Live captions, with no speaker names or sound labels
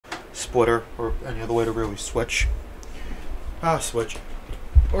splitter or any other way to really switch. Switch.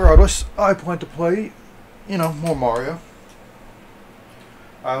 Regardless, I plan to play, more Mario.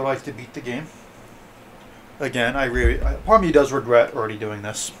 I would like to beat the game. Again, part of me does regret already doing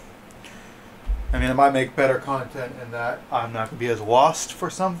this. I mean, it might make better content in that I'm not going to be as lost for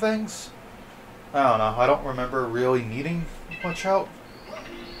some things. I don't know. I don't remember really needing much help,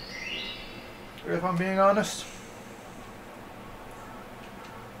 if I'm being honest.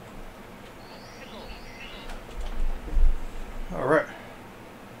 Alright.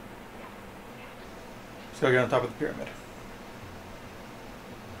 Let's go get on top of the pyramid.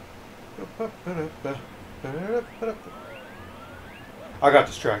 I got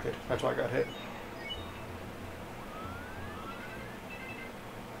distracted. That's why I got hit.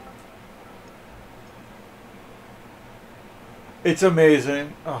 It's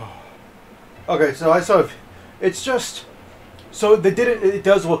amazing. Oh. Okay, so I saw. It's just. So they did it. It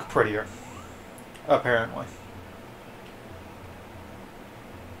does look prettier. Apparently.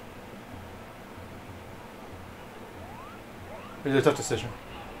 It's a tough decision.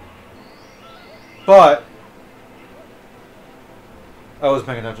 But I was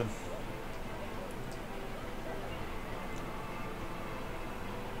paying attention.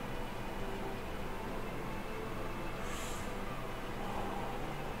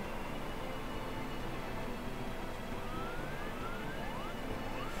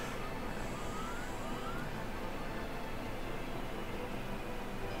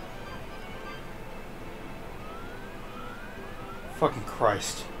 Fucking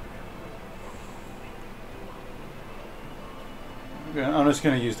Christ. Okay, I'm just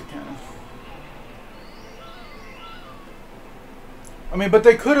gonna use the cannon. I mean, but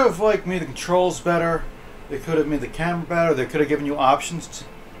they could have made the controls better. They could have made the camera better. They could have given you options to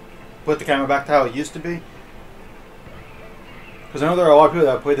put the camera back to how it used to be. Because I know there are a lot of people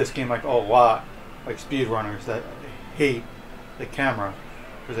that play this game a lot, like speedrunners, that hate the camera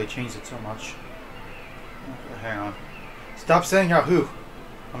because they changed it so much. Okay, hang on. Stop saying Yahoo!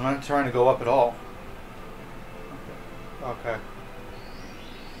 I'm not trying to go up at all. Okay.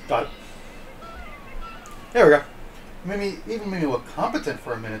 Got it. There we go. Even made me look competent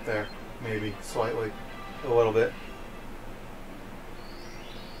for a minute there. Maybe. Slightly. A little bit.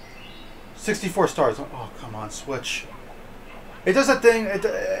 64 stars. Oh, come on, Switch. It does that thing.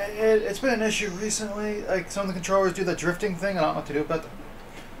 It's been an issue recently. Like, some of the controllers do the drifting thing. I don't know what to do about that.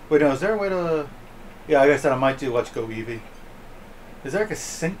 Wait, no. Is there a way to... Yeah, like I said, I might do Let's Go Eevee. Is there a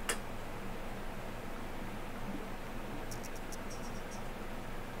sync?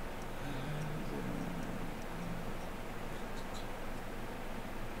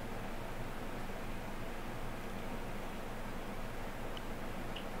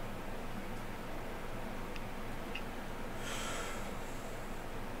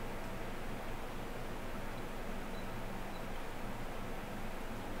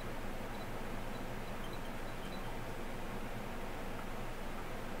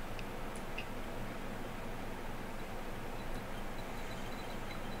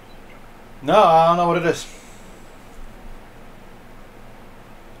 No, I don't know what it is.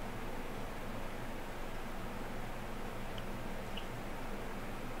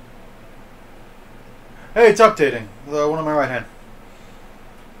 Hey, it's updating. The one on my right hand.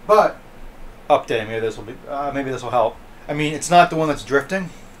 But updating. Maybe this will help. I mean, it's not the one that's drifting.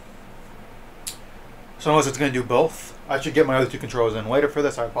 So unless it's going to do both, I should get my other two controllers in later for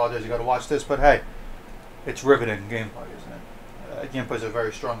this. I apologize. You got to watch this, but hey, it's riveting gameplay, isn't it? Gameplay is a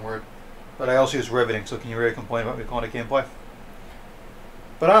very strong word. But I also use riveting, so can you really complain about me calling it gameplay?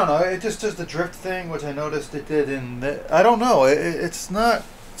 But I don't know, it just does the drift thing, which I noticed it did in the... I don't know, it's not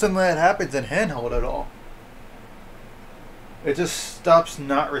something that happens in handheld at all. It just stops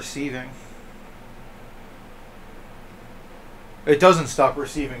not receiving. It doesn't stop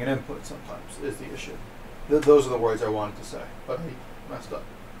receiving an input sometimes, is the issue. Those are the words I wanted to say, but I messed up.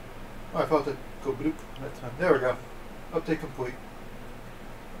 Oh, I felt it go bloop that time. There we go. Update complete.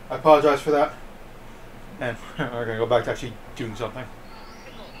 I apologize for that. And we're going to go back to actually doing something.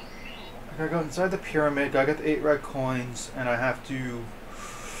 I gotta go inside the pyramid, I got the 8 red coins, and I have to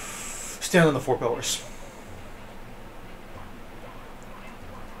stand on the 4 pillars.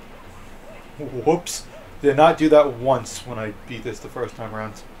 Whoops. Did not do that once when I beat this the first time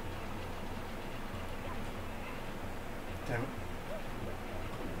around. Damn it.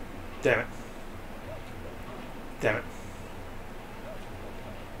 Damn it. Damn it.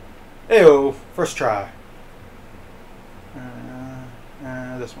 Ayo, first try.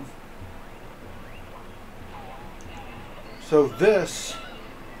 This one. So this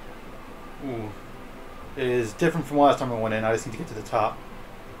is different from last time I went in. I just need to get to the top.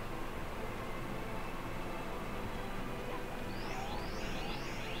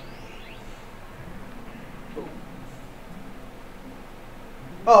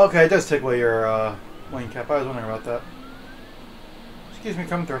 Oh, okay, it does take away your wing cap. I was wondering about that. Excuse me,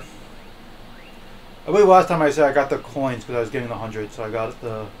 coming through. I believe last time I said I got the coins because I was getting the 100, so I got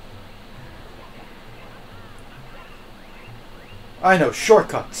the... I know,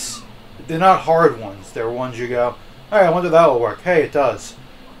 shortcuts. They're not hard ones. They're ones you go, alright, I wonder if that'll work. Hey, it does.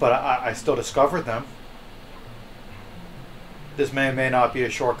 But I still discovered them. This may or may not be a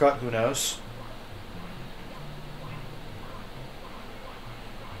shortcut, who knows.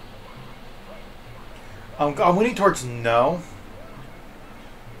 I'm leaning towards no.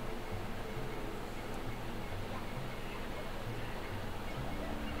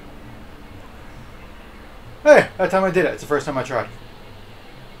 Hey, that time I did it. It's the first time I tried.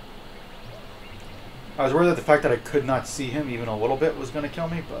 I was worried that the fact that I could not see him even a little bit was going to kill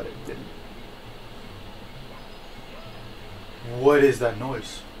me, but it didn't. What is that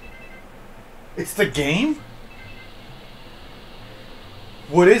noise? It's the game?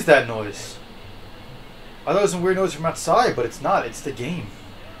 What is that noise? I thought it was some weird noise from outside, but it's not. It's the game.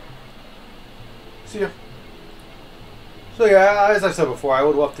 See ya. So yeah, as I said before, I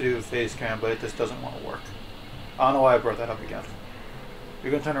would love to do the face cam, but it just doesn't want to work. I don't know why I brought that up again.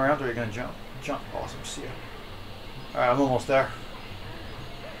 You're going to turn around or you're going to jump? Jump. Awesome. See ya. Alright, I'm almost there.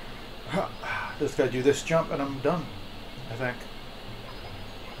 Just got to do this jump and I'm done, I think.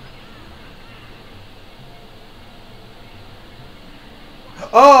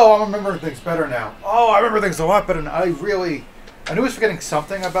 Oh, I'm remembering things better now. Oh, I remember things a lot better now. I knew I was forgetting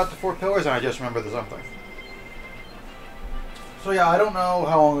something about the 4 pillars and I just remembered the something. So yeah, I don't know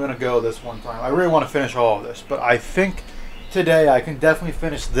how long I'm going to go this one time. I really want to finish all of this, but I think today I can definitely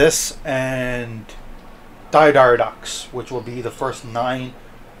finish this and Diodarodox, which will be the first 9.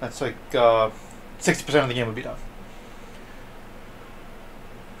 That's like 60% of the game would be done.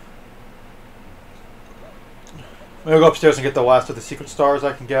 I'm going to go upstairs and get the last of the secret stars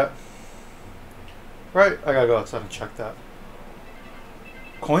I can get. Right, I gotta go outside and check that.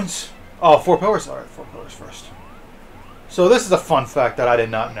 Coins? Oh, 4 pillars? Alright, 4 pillars first. So this is a fun fact that I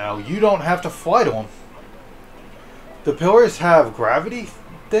did not know. You don't have to fly to them. The pillars have gravity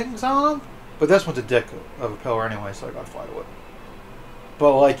things on them, but this one's a dick of a pillar anyway, so I gotta fly to it.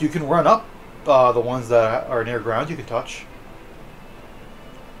 But like, you can run up the ones that are near ground, you can touch.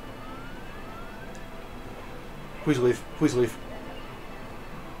 Please leave. Please leave.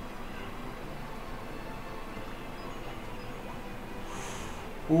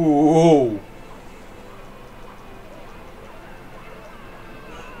 Ooh.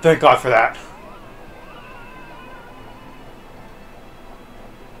 Thank God for that.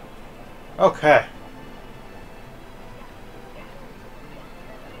 Okay.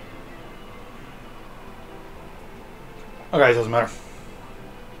 Okay, it doesn't matter.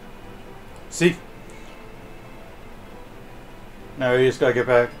 See? Now you just gotta get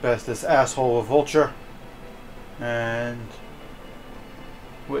back past this asshole of Vulture. And...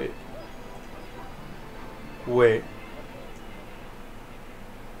 Wait. Wait.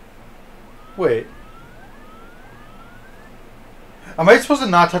 Wait. Am I supposed to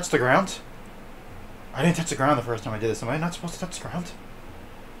not touch the ground? I didn't touch the ground the first time I did this. Am I not supposed to touch the ground?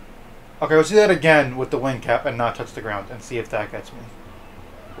 Okay, let's do that again with the wing cap and not touch the ground and see if that gets me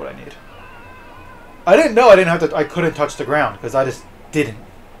what I need. I didn't know I couldn't touch the ground because I just didn't.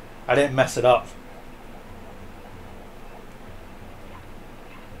 I didn't mess it up.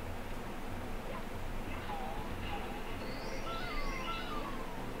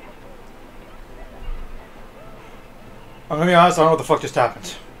 I'm gonna be honest, I don't know what the fuck just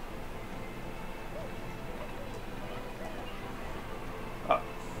happened. Up.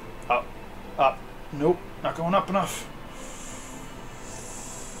 Up. Up. Nope. Not going up enough.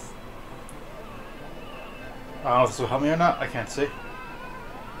 I don't know if this will help me or not. I can't see.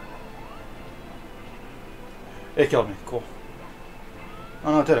 It killed me. Cool.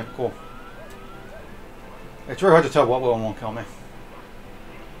 Oh no, it didn't. Cool. It's really hard to tell what will and won't kill me.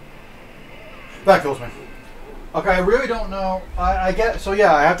 That kills me. Okay, I really don't know. I get... So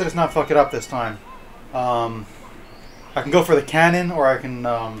yeah, I have to just not fuck it up this time. I can go for the cannon, or I can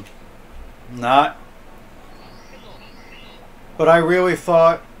not. But I really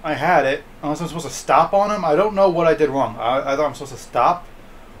thought I had it. Unless I'm supposed to stop on him. I don't know what I did wrong. I thought I'm supposed to stop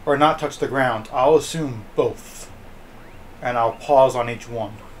or not touch the ground. I'll assume both. And I'll pause on each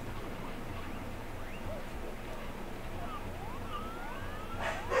one.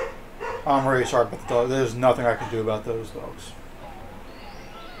 I'm really sorry about the dog. There's nothing I can do about those dogs.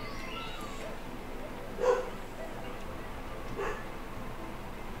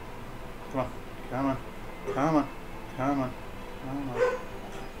 Come on. Come on. Come on. Come on. Come on.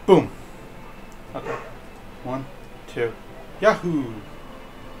 Boom. Okay. 1, 2. Yahoo!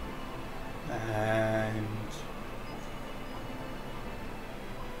 And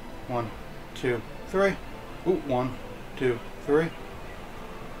 1, 2, 3. Ooh, 1, 2, 3.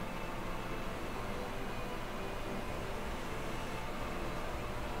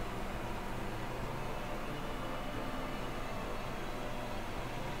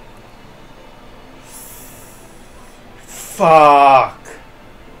 Fuck.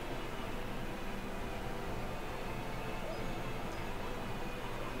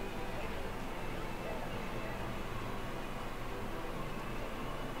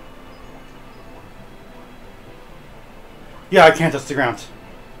 Yeah, I can't touch the ground.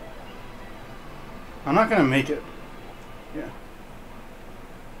 I'm not gonna make it. Yeah.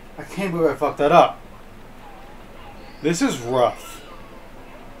 I can't believe I fucked that up. This is rough.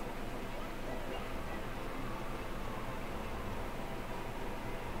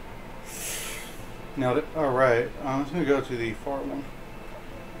 Nailed it. Alright. I'm just gonna go to the far one.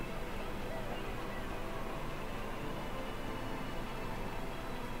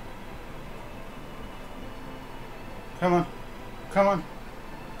 Come on. Come on.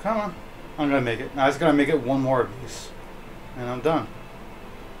 Come on. I'm gonna make it. Now I just gotta make it one more of these. And I'm done.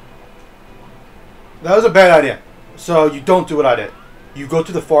 That was a bad idea. So you don't do what I did. You go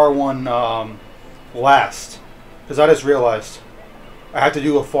to the far one last. Because I just realized I have to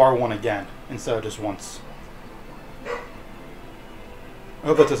do a far one again instead of just once. I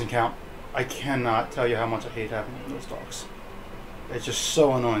hope that doesn't count. I cannot tell you how much I hate having those dogs. It's just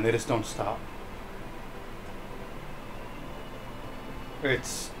so annoying. They just don't stop.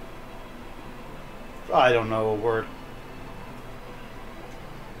 It's... I don't know a word.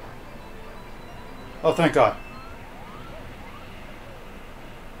 Oh, thank God.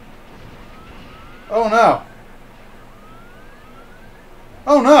 Oh, no.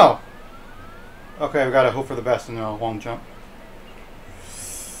 Oh, no. Okay, we gotta hope for the best in a long jump.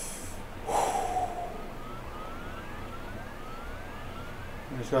 I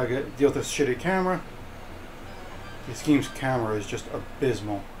just gotta deal with this shitty camera. This game's camera is just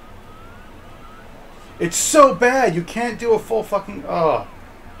abysmal. It's so bad, you can't do a full fucking... Oh,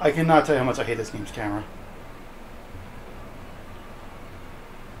 I cannot tell you how much I hate this game's camera.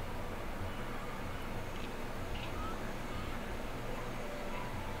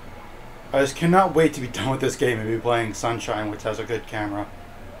 I just cannot wait to be done with this game and be playing Sunshine, which has a good camera.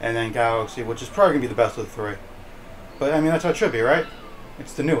 And then Galaxy, which is probably going to be the best of the three. But, I mean, that's how it should be, right?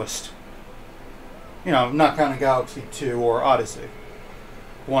 It's the newest. You know, not counting Galaxy 2 or Odyssey.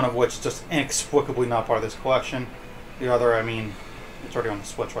 One of which is just inexplicably not part of this collection. The other, I mean, it's already on the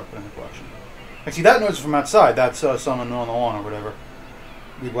Switch, right, but in the collection. Actually, that noise from outside. That's someone on the lawn or whatever.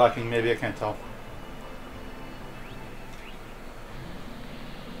 Be blocking, maybe, I can't tell.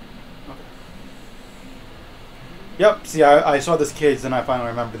 Okay. Yep, see, I saw this kids, and I finally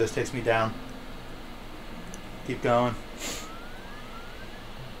remember this takes me down. Keep going.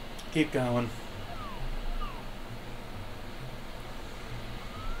 Keep going.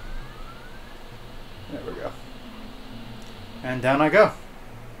 There we go. And down I go.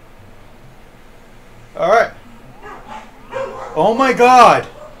 Alright. Oh my God!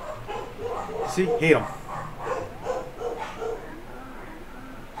 See? Hate them.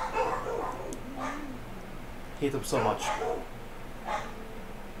 Hate them so much.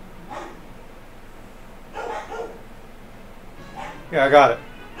 Yeah, I got it.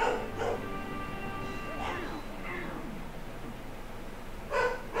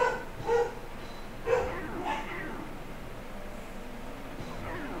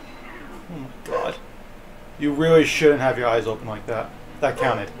 You really shouldn't have your eyes open like that. That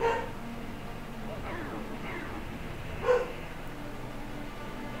counted.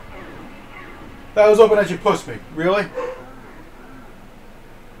 That was open as you pushed me. Really?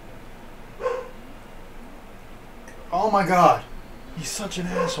 Oh my God. He's such an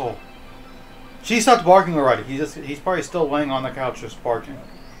asshole. She stopped barking already. He's probably still laying on the couch just barking.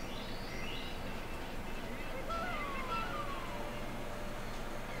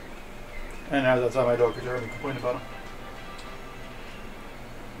 And now that's on my dog because you're already complaining about him.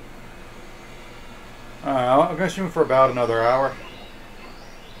 I'm going to stream for about another hour.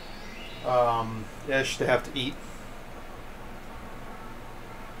 Ish, they have to eat.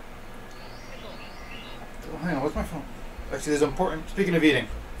 Oh, hang on, what's my phone? Actually, there's important... Speaking of eating,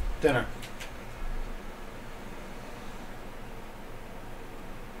 dinner.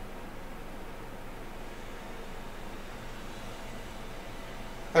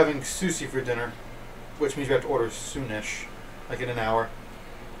 Having sushi for dinner, which means we have to order soonish, like in an hour.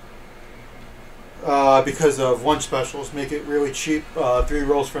 Because of lunch specials, make it really cheap. 3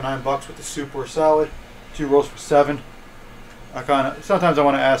 rolls for $9 with the soup or salad, 2 rolls for $7. Sometimes I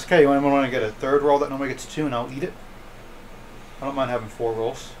want to ask, hey, when I want to get a third roll that normally gets 2 and I'll eat it. I don't mind having 4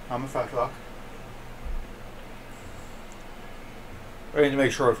 rolls. I'm a fat fuck. I need to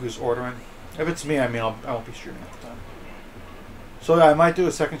make sure of who's ordering. If it's me, I mean, I won't be streaming at the time. So yeah, I might do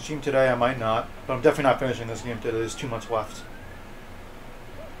a second stream today, I might not. But I'm definitely not finishing this game today. There's too much left.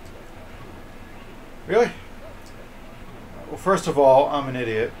 Really? Well, first of all, I'm an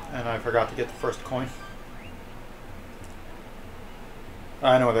idiot, and I forgot to get the first coin.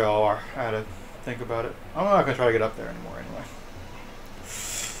 I know where they all are. I had to think about it. I'm not going to try to get up there anymore anyway.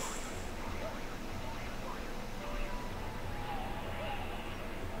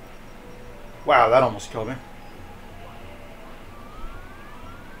 Wow, that almost killed me.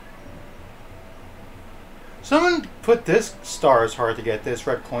 Someone put this star as hard to get, this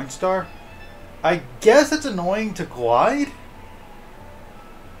red coin star. I guess it's annoying to glide.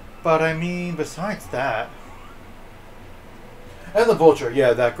 But I mean, besides that. And the vulture,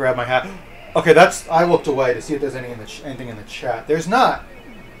 yeah, that grabbed my hat. Okay, I looked away to see if there's anything in the chat. There's not.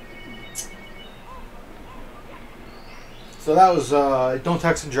 So that was, don't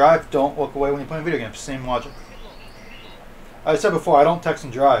text and drive, don't look away when you're playing video games. Same logic. I said before, I don't text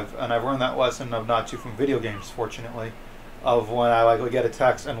and drive, and I've learned that lesson of not to from video games, fortunately. Of when I like get a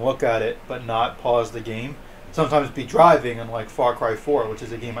text and look at it, but not pause the game. Sometimes be driving in like Far Cry 4, which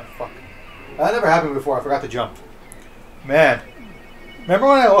is a game I fuck. That never happened before, I forgot to jump. Man. Remember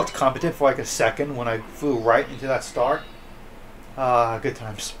when I looked competent for like a second when I flew right into that star? Good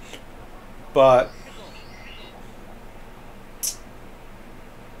times. But...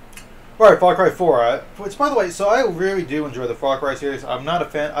 Alright, Far Cry 4. Which, by the way, so I really do enjoy the Far Cry series. I'm not a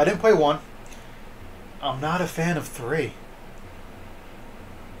fan... I didn't play 1. I'm not a fan of 3.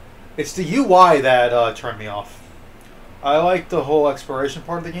 It's the UI that turned me off. I like the whole exploration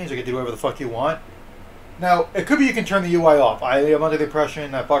part of the game, so you can do whatever the fuck you want. Now, it could be you can turn the UI off. I am under the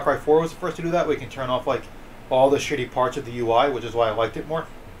impression that Far Cry 4 was the first to do that, where you can turn off like all the shitty parts of the UI, which is why I liked it more.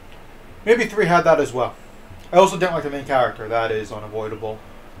 Maybe 3 had that as well. I also didn't like the main character. That is unavoidable.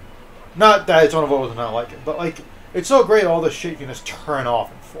 Not that it's unavoidable to not like it, but like, it's so great all the shit you can just turn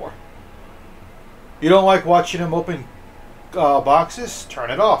off in 4. You don't like watching him open boxes?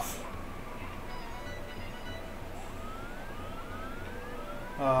 Turn it off.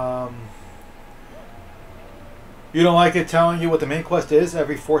 You don't like it telling you what the main quest is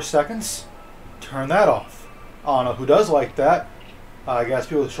every 4 seconds? Turn that off. I don't know who does like that. I guess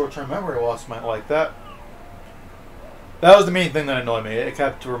people with short-term memory loss might like that. That was the main thing that annoyed me. It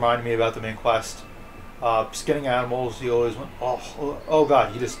kept reminding me about the main quest. Skinning animals, he always went, oh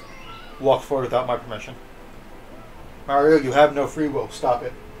god, he just walked forward without my permission. Mario, you have no free will. Stop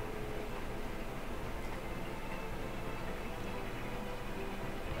it.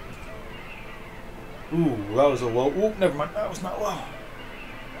 Ooh, that was a low. Ooh, never mind. That was not low.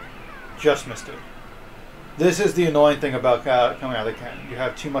 Just missed it. This is the annoying thing about coming out of the cannon. You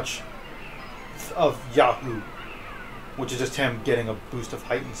have too much of Yahoo, which is just him getting a boost of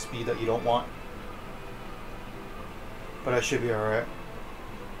height and speed that you don't want. But I should be alright.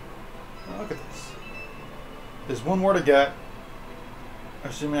 Oh, look at this. There's one more to get.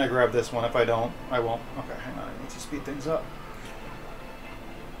 Assuming I grab this one. If I don't, I won't. Okay, hang on. I need to speed things up.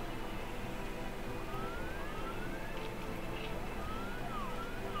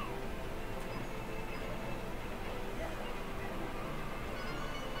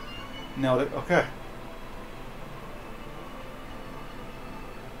 Nailed it. Okay.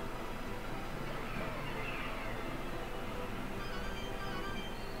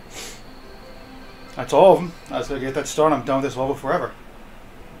 That's all of them. I was going to get that star and I'm done with this level forever.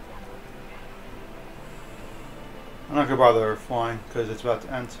 I'm not going to bother flying because it's about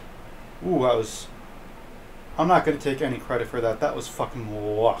to end. Ooh, that was... I'm not going to take any credit for that. That was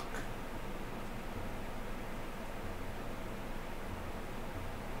fucking luck.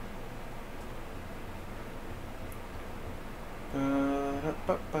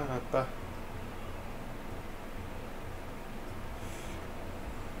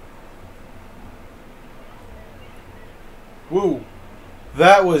 Woo!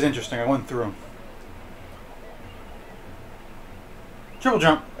 That was interesting. I went through. Triple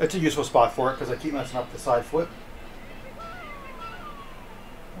jump. It's a useful spot for it because I keep messing up the side flip.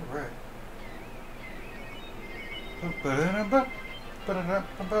 Alright. Now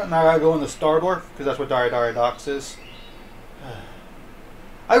I gotta go in the star door because that's what Dari Dari Docks is.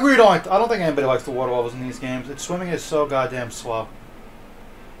 I really don't like... I don't think anybody likes the water levels in these games. Its swimming is so goddamn slow.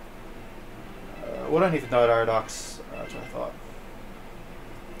 What do I need for Dari Dari Docks? That's what I thought.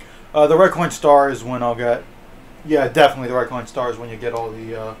 The red coin star is when I'll get... Yeah, definitely the red coin star is when you get all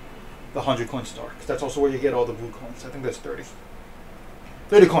the the 100 coin star, because that's also where you get all the blue coins. I think that's 30.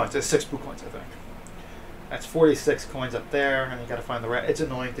 30 coins. There's 6 blue coins, I think. That's 46 coins up there, and you got to find the red. It's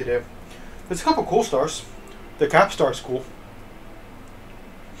annoying to do. There's a couple cool stars. The cap star's cool.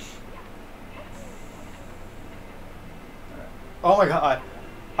 Oh my god,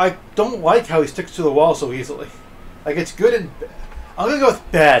 I don't like how he sticks to the wall so easily. Like, it's good and bad. I'm gonna go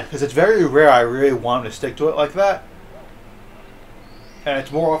with bad, because it's very rare I really want him to stick to it like that. And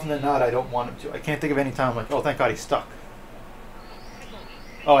it's more often than not I don't want him to. I can't think of any time I'm like, oh, thank god he's stuck.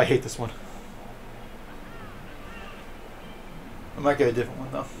 Oh, I hate this one. I might get a different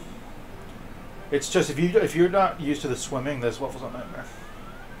one though. It's just if you're not used to the swimming, this Wiffle's a nightmare.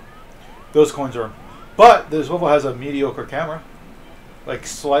 Those coins are, but this Wiffle has a mediocre camera, like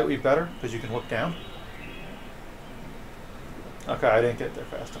slightly better because you can look down. Okay, I didn't get there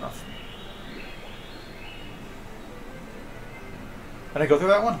fast enough. Did I go through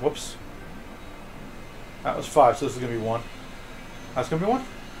that one? Whoops. That was 5, so this is gonna be 1. That's gonna be 1.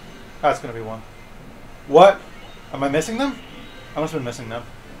 That's gonna be 1. What? Am I missing them? I must have been missing them.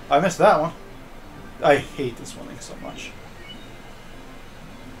 I missed that one. I hate this one so much.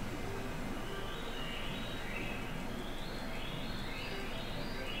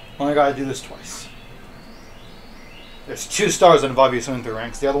 Only gotta do this twice. There's 2 stars that involve you swimming through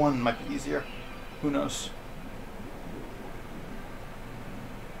ranks. The other one might be easier. Who knows?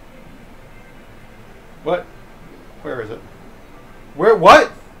 What? Where is it? Where?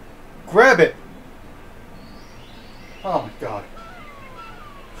 What? Grab it! Oh my god.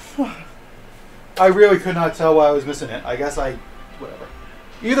 I really could not tell why I was missing it. I guess whatever.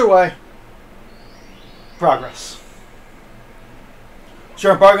 Either way, progress.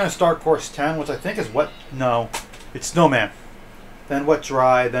 Sure, I'm probably going to start course 10, which I think is what? No. It's Snowman. Then Wet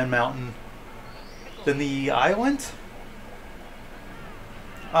Dry, then Mountain. Then the Island?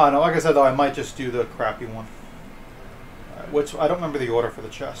 Oh no, like I said though, I might just do the crappy one. Which, I don't remember the order for the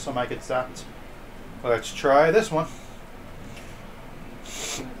chest, so I might get zapped. Let's try this one.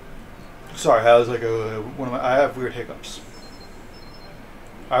 Sorry, I was like I have weird hiccups.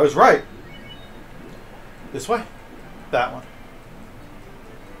 I was right. This way? That one.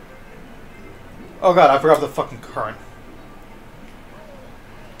 Oh god, I forgot the fucking current.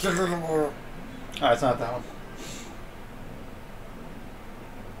 Alright, it's not that one.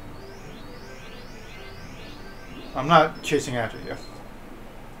 I'm not chasing after you.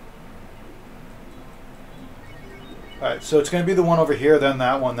 Alright, so it's going to be the one over here, then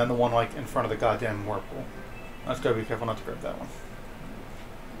that one, then the one like in front of the goddamn whirlpool. I just got to be careful not to grab that one.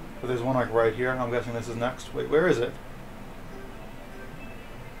 But there's one like right here. I'm guessing this is next. Wait, where is it?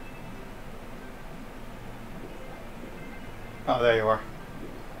 Oh, there you are.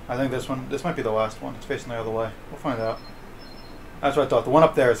 I think this might be the last one. It's facing the other way. We'll find out. That's what I thought. The one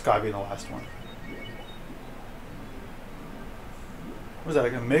up there has got to be the last one. What is that,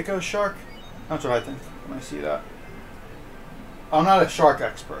 like a Mako shark? That's what I think when I see that. I'm not a shark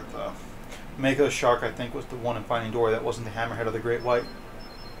expert, though. Mako shark, I think, was the one in Finding Dory that wasn't the hammerhead of the Great White.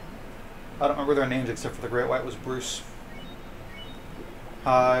 I don't remember their names except for the Great White was Bruce.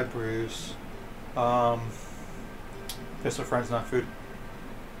 Hi, Bruce. Fish with friends, not food.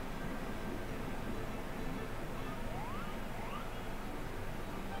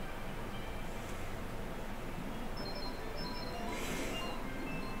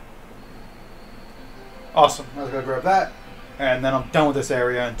 Awesome. I was going to grab that. And then I'm done with this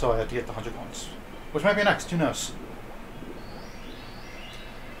area until I have to get the 100 coins. Which might be next. Who knows?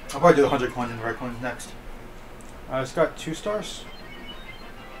 I'll probably do the 100 coins and the red coins next. It's got 2 stars.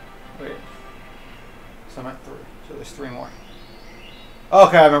 Wait. So I'm at 3. So there's 3 more.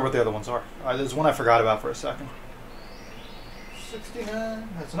 Okay, I remember what the other ones are. There's one I forgot about for a second. 69.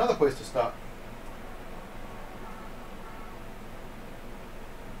 That's another place to stop.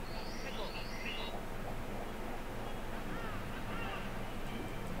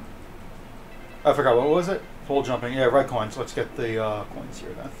 I forgot, what was it? Full jumping. Yeah, red coins. Let's get the coins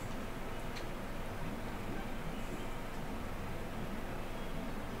here then.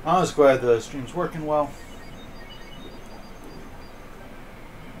 I was glad the stream's working well.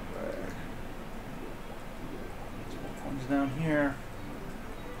 Coins down here.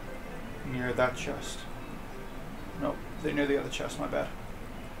 Near that chest. Nope, they're near the other chest, my bad.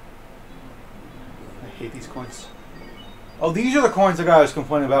 I hate these coins. Oh, these are the coins the guy was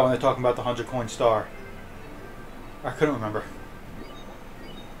complaining about when they're talking about the 100 coin star. I couldn't remember.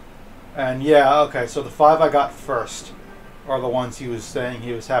 And yeah, okay, so the 5 I got first are the ones he was saying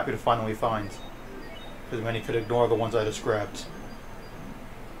he was happy to finally find. Because then he could ignore the ones I just grabbed.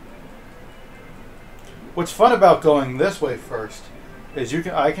 What's fun about going this way first is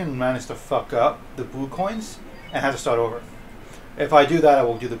I can manage to fuck up the blue coins and have to start over. If I do that, I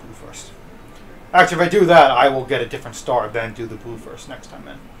will do the blue first. Actually, if I do that, I will get a different star, then do the blue first next time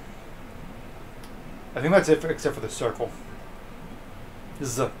in. I think that's it, except for the circle. This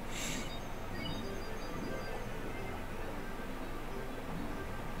is a...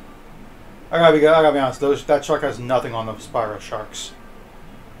 I gotta be honest, that shark has nothing on the Spyro sharks.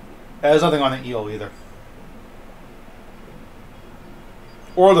 It has nothing on the eel either.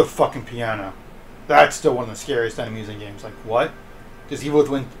 Or the fucking piano. That's still one of the scariest enemies in games. Like, what? Does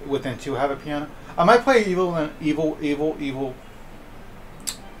Evil Within 2 have a piano? I might play Evil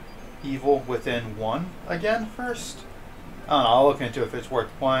Within 1 again first. I don't know, I'll look into if it's worth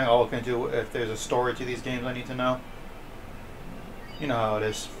playing. I'll look into if there's a story to these games I need to know. You know how it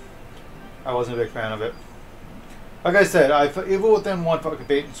is. I wasn't a big fan of it. Like I said, Evil Within 1 felt like a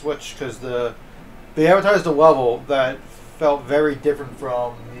bait and switch because they advertised a level that felt very different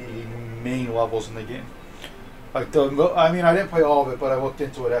from the main levels in the game. Like I mean, I didn't play all of it, but I looked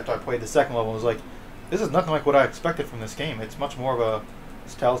into it after I played the second level and was like, this is nothing like what I expected from this game. It's much more of a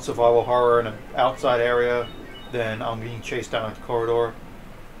stealth survival horror in an outside area than I'm being chased down a corridor.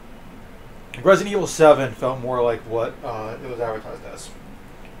 Resident Evil 7 felt more like what it was advertised as.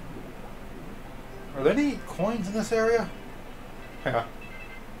 Are there any coins in this area? Hang on.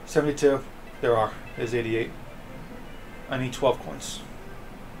 72. There are. There's 88. I need 12 coins.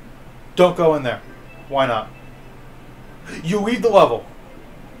 Don't go in there. Why not? You leave the level.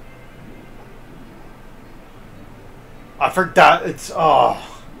 I forgot. It's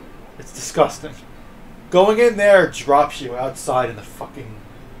disgusting. Going in there drops you outside in the fucking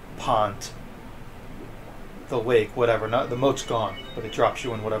pond. The lake, whatever. Not the moat's gone, but it drops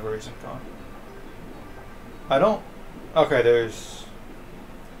you in whatever isn't gone. I don't... Okay, there's...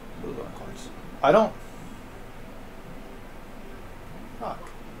 coins. I don't... Fuck.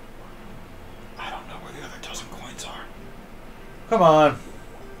 I don't know where the other dozen coins are. Come on.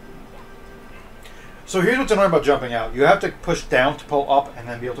 So here's what's annoying about jumping out. You have to push down to pull up and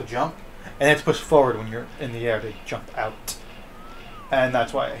then be able to jump. And then to push forward when you're in the air to jump out. And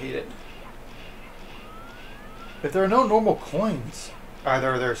that's why I hate it. If there are no normal coins,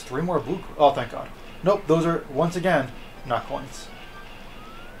 either there's 3 more blue... Oh, thank God. Nope, those are, once again, not coins.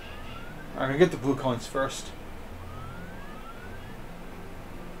 I'm going to get the blue coins first.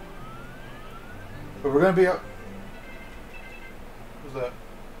 But we're going to be up... What's that?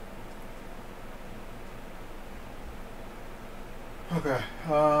 Okay,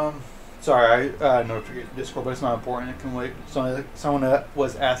 sorry, I notified Discord, but it's not important. It can wait. Someone that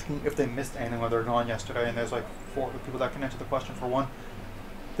was asking if they missed anything while they were gone yesterday, and there's like 4 people that can answer the question for one.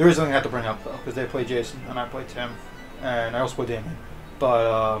 There is something I have to bring up, though, because they play Jason, and I play Tim, and I also play Damien.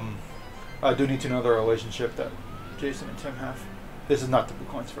 But, I do need to know the relationship that Jason and Tim have. This is not the blue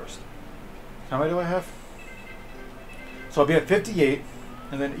coins first. How many do I have? So I'll be at 58,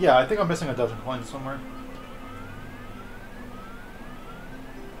 and then, yeah, I think I'm missing a dozen coins somewhere.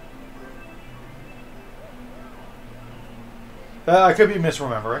 I could be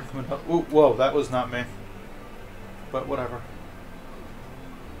misremembering. Ooh, whoa, that was not me. But whatever.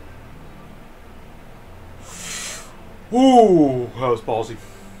 Ooh, that was ballsy.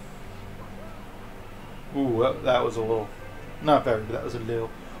 Ooh, that was a little... Not very, but that was a little...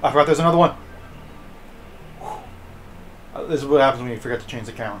 I forgot there's another one. This is what happens when you forget to change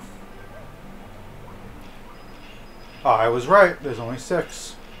the count. I was right. There's only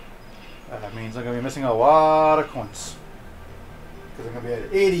 6. That means I'm going to be missing a lot of coins. Because I'm going to be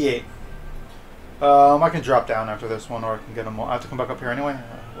at 88. I can drop down after this one, or I can get them all. I have to come back up here anyway.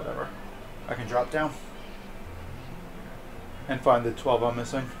 Whatever. I can drop down. And find the 12 I'm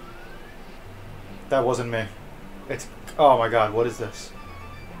missing. That wasn't me. It's... Oh my god, what is this?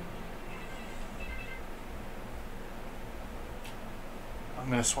 I'm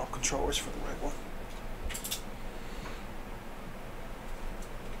going to swap controllers for the right one.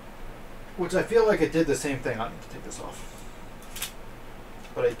 Which I feel like it did the same thing. I need to take this off.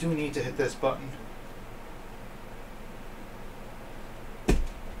 But I do need to hit this button.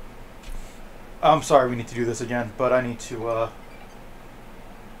 I'm sorry we need to do this again, but I need to,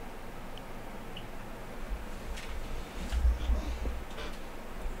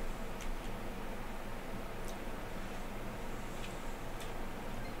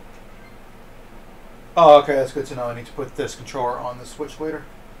 Oh, okay, that's good to know. I need to put this controller on the Switch later.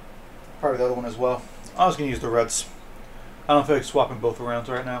 Probably the other one as well. I was going to use the reds. I don't feel like swapping both around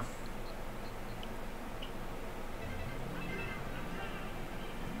right now.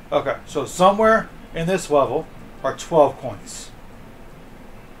 Okay, so somewhere in this level are 12 coins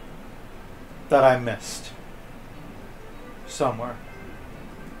that I missed. Somewhere.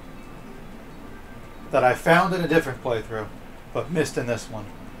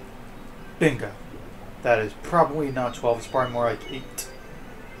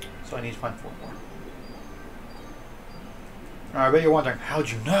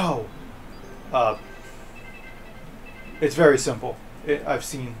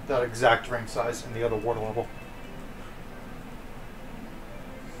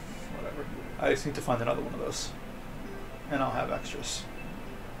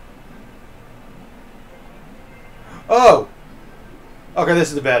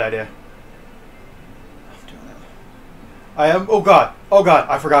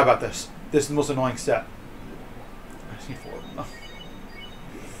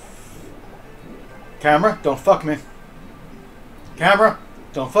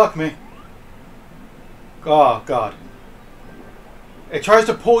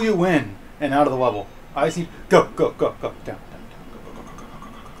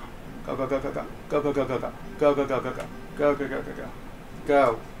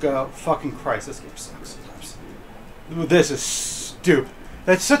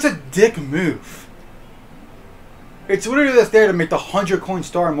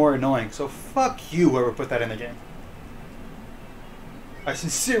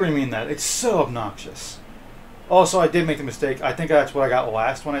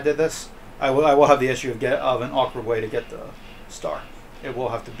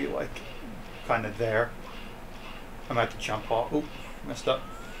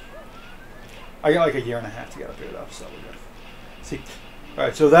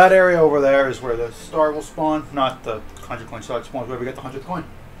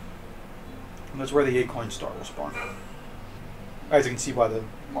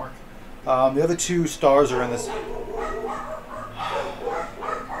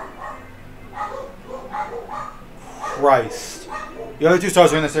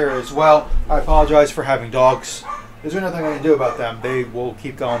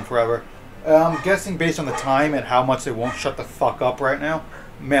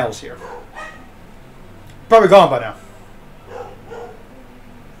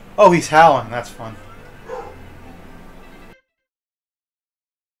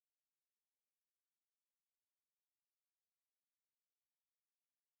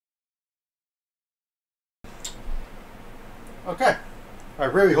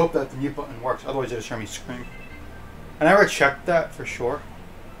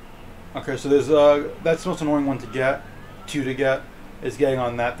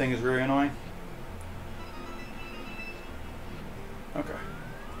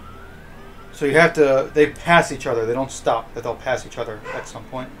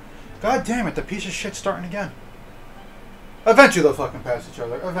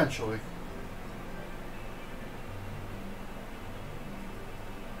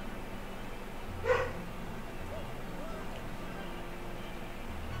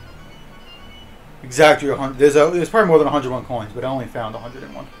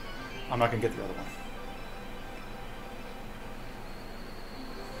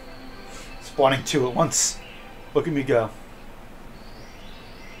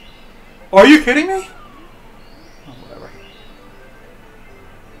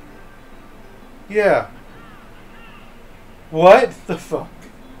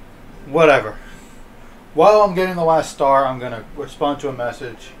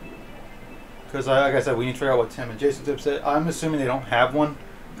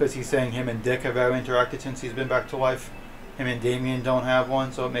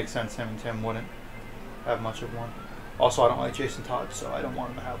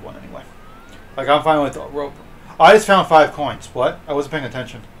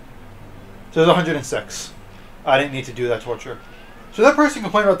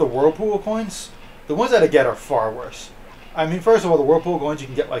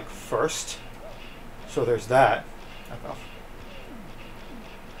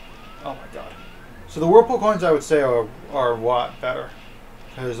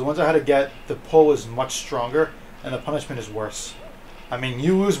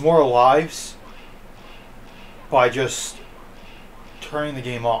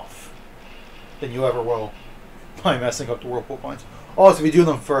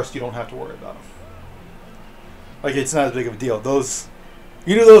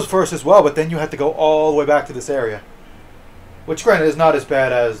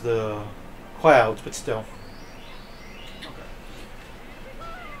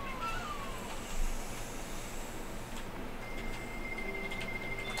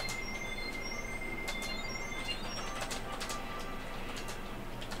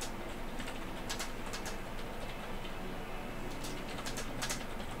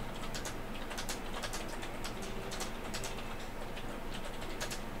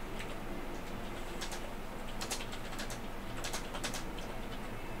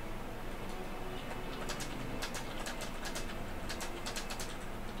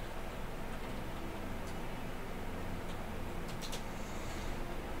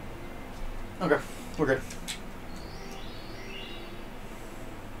 Okay, we're good.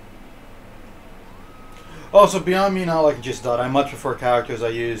 Also, beyond me not liking Jason Todd, I much prefer characters I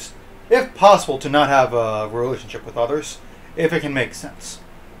use, if possible, to not have a relationship with others, if it can make sense.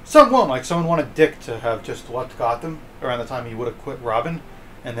 Some won't, like someone wanted Dick to have just left Gotham around the time he would have quit Robin,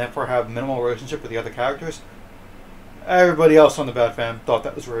 and therefore have minimal relationship with the other characters. Everybody else on the Bat Fam thought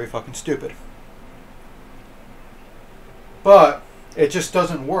that was really fucking stupid. But it just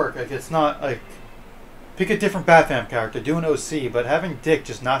doesn't work. Like, it's not like, pick a different Bat Fam character, do an OC, but having Dick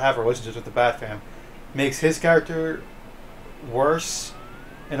just not have relationships with the Bat Fam makes his character worse,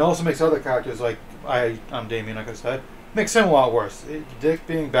 and also makes other characters like I'm Damian, like I said, makes him a lot worse. Dick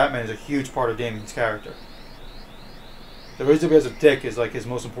being Batman is a huge part of Damian's character. The reason he has a Dick is like his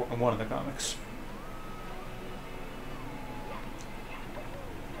most important one in the comics.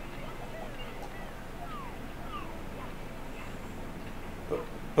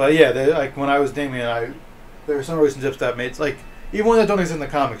 But yeah, like when I was Damian, there were some relationships that made like even when I don't exist in the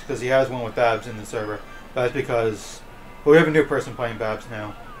comics, because he has one with Babs in the server. That's because we have a new person playing Babs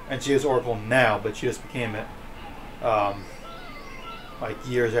now, and she is Oracle now, but she just became it like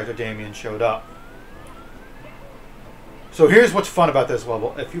years after Damian showed up. So here's what's fun about this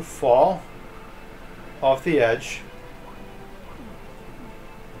level: if you fall off the edge,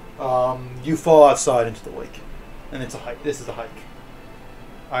 you fall outside into the lake, and it's a hike. This is a hike.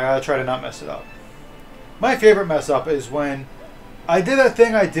 I gotta try to not mess it up. My favorite mess up is when I did that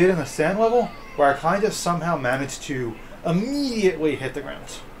thing I did in the sand level, where I kind of somehow managed to immediately hit the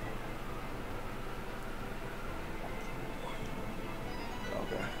ground.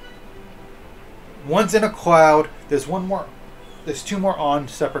 Okay. One's in a cloud. There's one more. There's two more on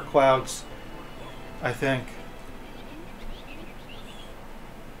separate clouds, I think.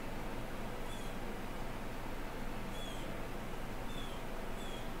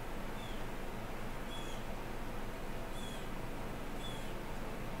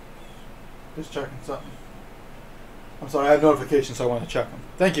 Just checking something. I'm sorry, I have notifications, so I want to check them.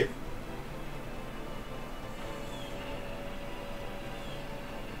 Thank you.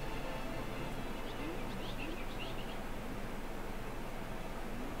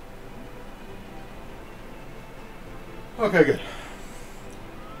 Okay, good.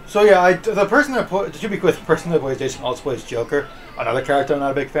 So yeah, the person that to be clear, the person that plays Jason also plays Joker, another character I'm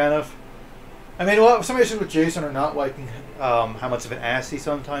not a big fan of. I mean, well, some issues with Jason are not liking how much of an ass he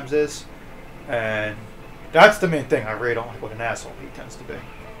sometimes is. And that's the main thing. I really don't like what an asshole he tends to be.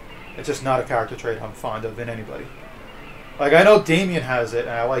 It's just not a character trait I'm fond of in anybody. Like, I know Damian has it,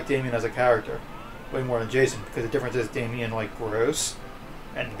 and I like Damian as a character way more than Jason, because the difference is Damian, like, grows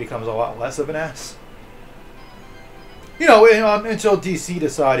and becomes a lot less of an ass. You know, until DC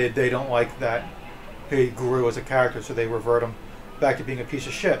decided they don't like that he grew as a character, so they revert him back to being a piece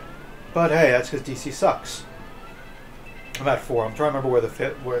of shit. But hey, that's because DC sucks. I'm at 4. I'm trying to remember where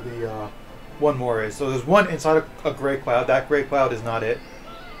the one more is. So there's one inside a gray cloud. That gray cloud is not it.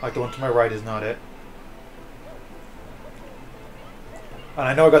 Like the one to my right is not it. And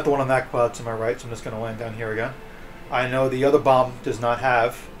I know I got the one on that cloud to my right, so I'm just going to land down here again. I know the other bomb does not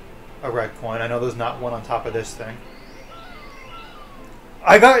have a red coin. I know there's not one on top of this thing.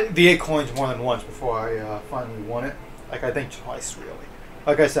 I got the 8 coins more than once before I finally won it. Like, I think twice, really.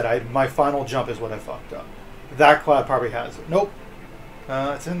 Like I said, my final jump is what I fucked up. That cloud probably has it. Nope.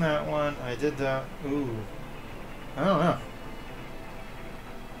 It's in that one. I did that. Ooh. I don't know.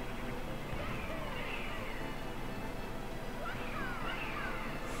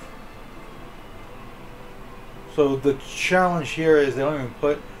 So the challenge here is they don't even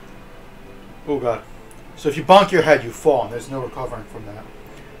put... Oh god. So if you bonk your head, you fall, and there's no recovering from that.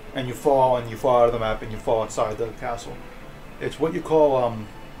 And you fall out of the map, and you fall outside the castle. It's what you call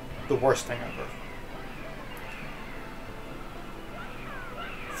the worst thing ever.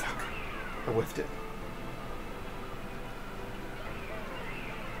 Fuck. I whiffed it.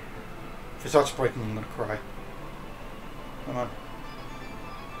 If it starts breaking, I'm gonna cry. Come on.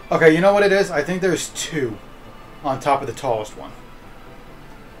 Okay, you know what it is? I think there's 2 on top of the tallest one.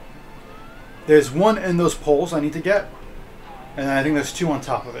 There's one in those poles I need to get, and I think there's 2 on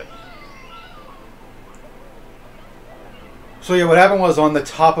top of it. So yeah, what happened was on the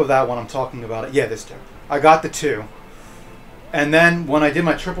top of that one I'm talking about it. Yeah, there's 2. I got the 2. And then when I did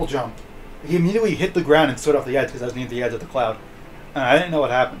my triple jump, he immediately hit the ground and stood off the edge because I was near the edge of the cloud. And I didn't know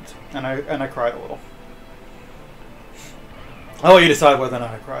what happened. And I cried a little. I'll let you decide whether or not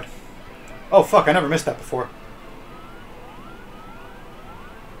I cried. Oh fuck, I never missed that before.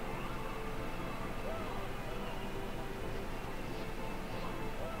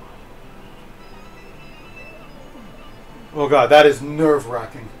 Oh god, that is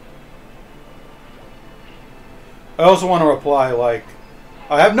nerve-wracking. I also want to reply, like,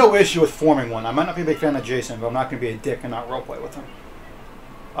 I have no issue with forming one. I might not be a big fan of Jason, but I'm not going to be a dick and not roleplay with him.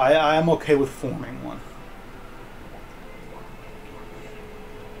 I am okay with forming one.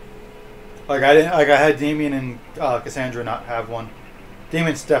 Like I had Damien and Cassandra not have one. Damien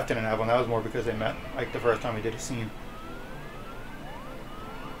and Steph didn't have one. That was more because they met like the first time we did a scene.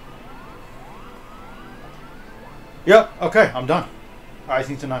 Yep. Okay, I'm done. I just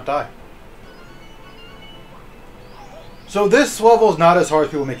need to not die. So this level is not as hard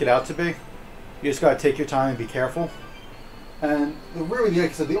as people make it out to be. You just gotta take your time and be careful. And really,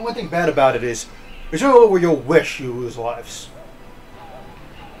 like I said, the only thing bad about it is there's no level where you'll wish you lose lives.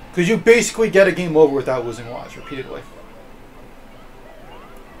 Because you basically get a game over without losing lives repeatedly.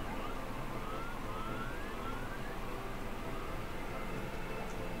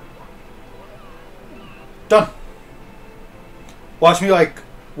 Done. Watch me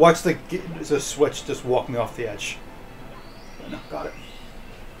watch the switch just walk me off the edge. No, got it.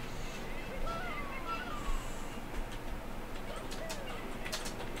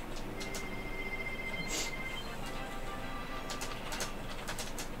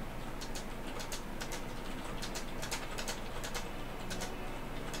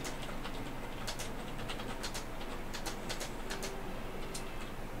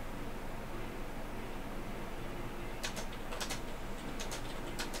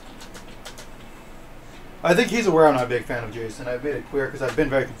 I think he's aware I'm not a big fan of Jason. I've made it clear because I've been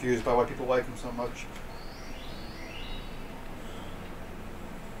very confused by why people like him so much.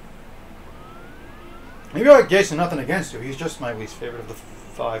 Maybe I like Jason, nothing against you. He's just my least favorite of the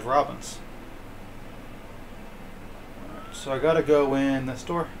 5 Robins. Alright, so I gotta go in this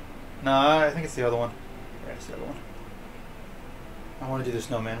door. Nah, I think it's the other one. Yeah, it's the other one. I want to do the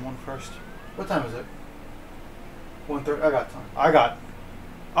snowman one first. What time is it? 1:30. I got time.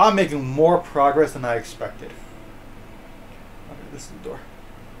 I'm making more progress than I expected. Okay, this is the door.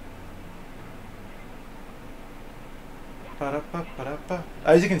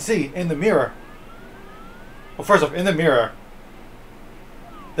 As you can see, in the mirror... Well, first off, in the mirror,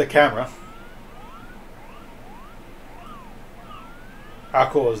 the camera. How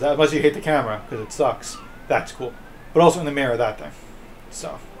cool is that? Unless you hate the camera, because it sucks. That's cool. But also in the mirror, that thing.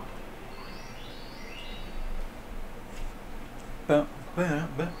 So...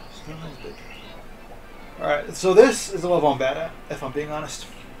 Alright, so this is the level I'm bad at, if I'm being honest.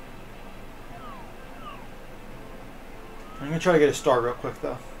 I'm going to try to get a star real quick,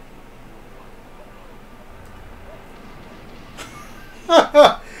 though.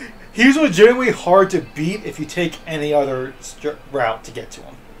 He's legitimately hard to beat if you take any other route to get to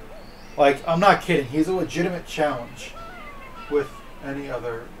him. Like, I'm not kidding. He's a legitimate challenge with any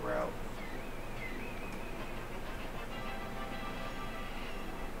other route.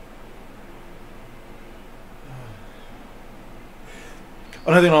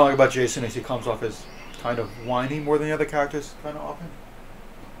 Another thing I don't like about Jason is he comes off as kind of whiny more than the other characters kind of often.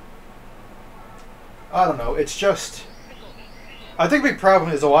 I don't know, it's just... I think the big problem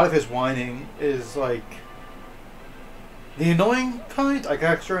is a lot of his whining is like... the annoying kind? Like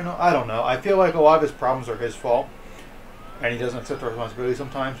extra annoying? I don't know. I feel like a lot of his problems are his fault. And he doesn't accept the responsibility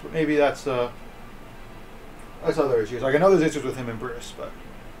sometimes. But maybe that's other issues. Like I know there's issues with him and Bruce, but...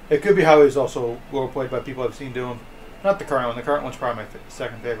 it could be how he's also role-played by people I've seen do him. Not the current one. The current one's probably my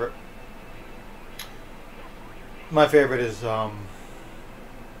second favorite. My favorite is something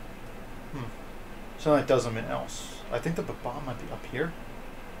that does something else. I think the bomb might be up here.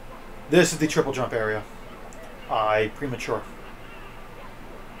 This is the triple jump area. Premature.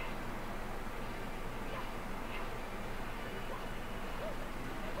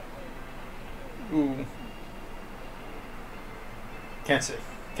 Ooh. Can't see.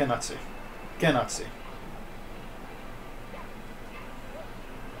 Cannot see. Cannot see.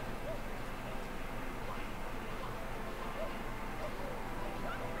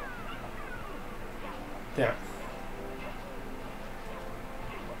 Damn it.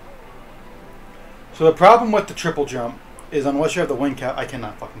 So the problem with the triple jump is unless you have the wing cap, I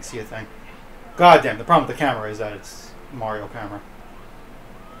cannot fucking see a thing. God damn, the problem with the camera is that it's Mario camera.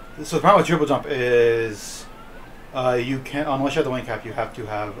 So the problem with triple jump is you can't, unless you have the wing cap, you have to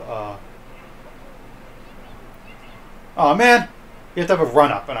have oh man, you have to have a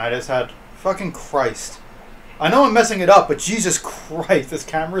run up, and I just had fucking Christ. I know I'm messing it up, but Jesus Christ, this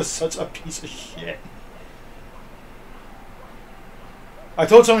camera is such a piece of shit. I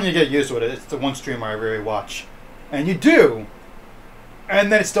told someone you get used to it. It's the one streamer I really watch. And you do.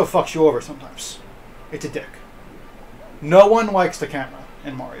 And then it still fucks you over sometimes. It's a dick. No one likes the camera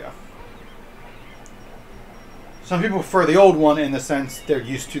in Mario. Some people prefer the old one in the sense they're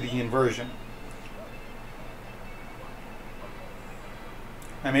used to the inversion.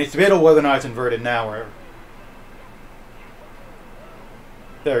 I mean, it's debatable whether or not it's inverted now or...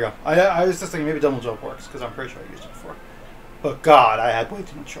 There we go. I was just thinking maybe double jump works, because I'm pretty sure I used it before. But God, I had way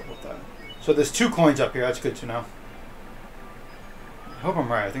too much trouble with that. So there's 2 coins up here. That's good to know. I hope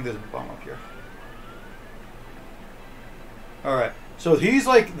I'm right. I think there's a bomb up here. Alright. So he's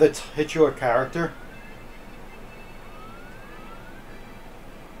like the titular character.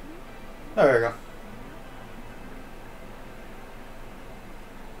 There we go.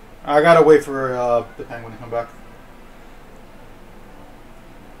 I gotta wait for the penguin to come back.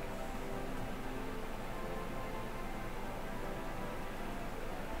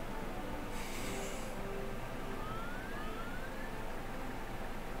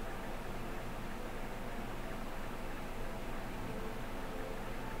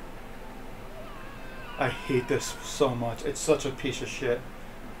 I hate this so much. It's such a piece of shit.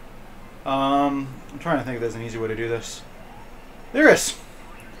 I'm trying to think if there's an easy way to do this. There is.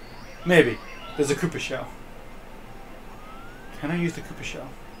 Maybe. There's a Koopa shell. Can I use the Koopa shell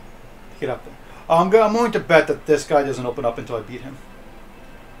to get up there? I'm going to bet that this guy doesn't open up until I beat him.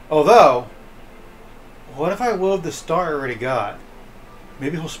 Although, what if I load the star I already got?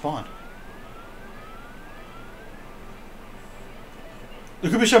 Maybe he'll spawn. The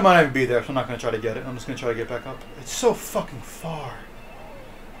Koopa shell might not even be there, so I'm not going to try to get it. I'm just going to try to get back up. It's so fucking far.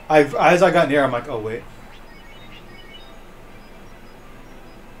 As I got near, I'm like, oh wait.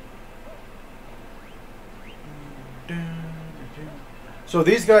 So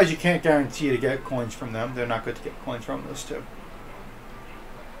these guys, you can't guarantee to get coins from them. They're not good to get coins from, those two.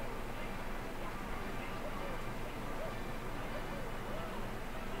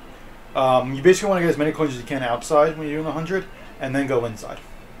 You basically want to get as many coins as you can outside when you're doing 100, and then go inside.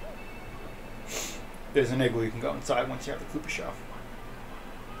 There's an igloo you can go inside once you have the Koopa shell.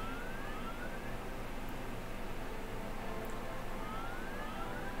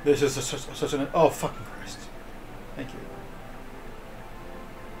 This is such an... Oh, fucking Christ. Thank you.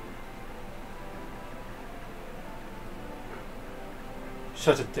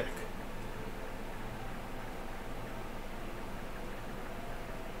 Such a dick.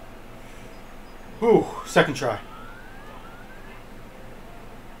 Ooh, second try.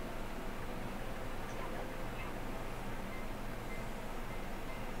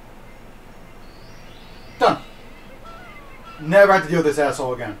 Done. Never have to deal with this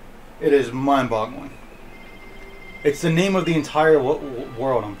asshole again. It is mind-boggling. It's the name of the entire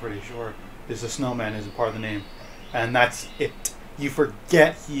world, I'm pretty sure. Is the snowman is a part of the name. And that's it. You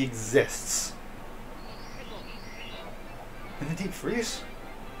forget he exists. In the deep freeze?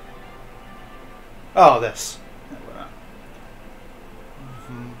 Oh, this.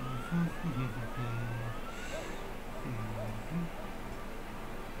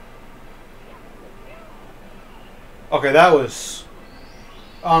 Okay, that was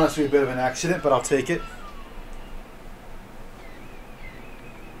honestly a bit of an accident, but I'll take it.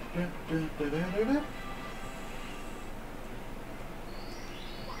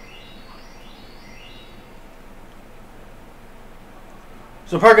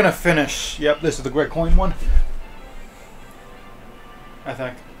 So I'm probably going to finish. Yep, this is the Great Coin one. I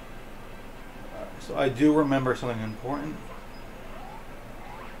think. So I do remember something important.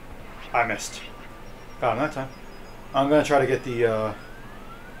 I missed. Got him that time. I'm going to try to get the...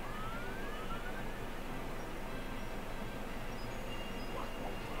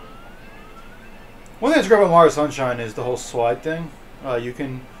 One thing that's great about Mario Sunshine is the whole slide thing. You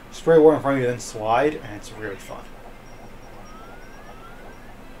can spray water in front of you, then slide, and it's really fun.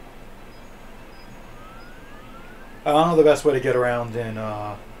 I don't know the best way to get around in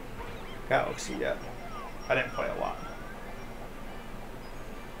Galaxy yet. I didn't play a lot.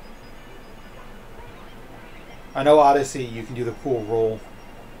 I know Odyssey, you can do the cool roll.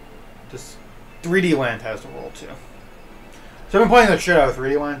 Just 3D Land has the roll too. So I've been playing the shit out of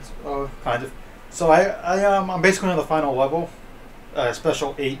 3D Land, kind of. So I'm basically on the final level,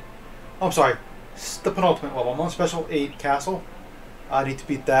 Special 8. Oh, I'm sorry, the penultimate level. I'm on Special 8 Castle. I need to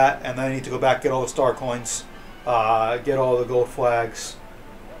beat that, and then I need to go back get all the star coins. Get all the gold flags.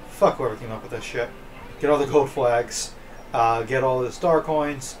 Fuck whoever came up with that shit. Get all the gold flags. Get all the star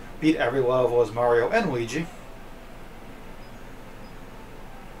coins. Beat every level as Mario and Luigi.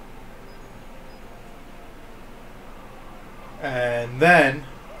 And then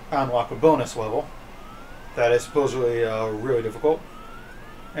unlock a bonus level that is supposedly really difficult.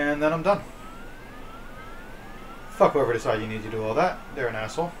 And then I'm done. Fuck whoever decided you need to do all that. They're an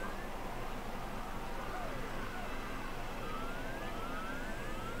asshole.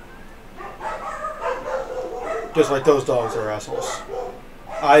 Just like those dogs are assholes.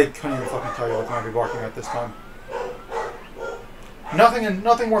 I couldn't even fucking tell you what they might be barking at this time.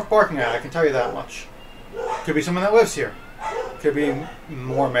 Nothing worth barking at, I can tell you that much. Could be someone that lives here. Could be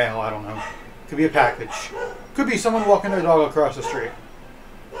more mail, I don't know. Could be a package. Could be someone walking their dog across the street.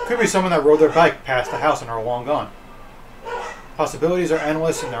 Could be someone that rode their bike past the house and are long gone. Possibilities are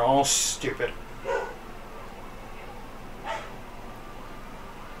endless and they're all stupid.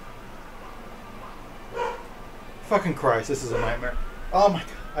 Fucking Christ, this is a nightmare. Oh my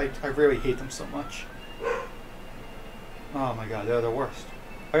god, I really hate them so much. Oh my god, they're the worst.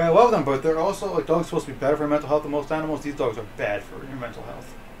 Like, I love them, but they're also, like, dogs supposed to be better for your mental health than most animals. These dogs are bad for your mental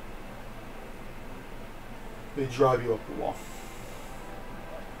health. They drive you up the wall.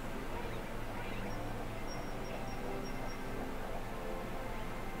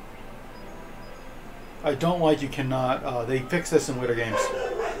 I don't like you cannot, they fix this in later games.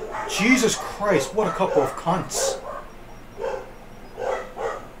 Jesus Christ, what a couple of cunts.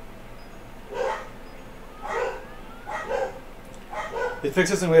 They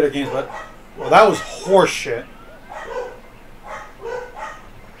fix this in later games, but, well, that was horseshit.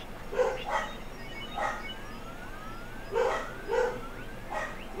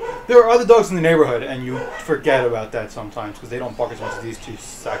 There are other dogs in the neighborhood, and you forget about that sometimes, because they don't bark as much as these two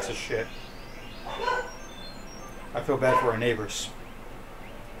sacks of shit. I feel bad for our neighbors.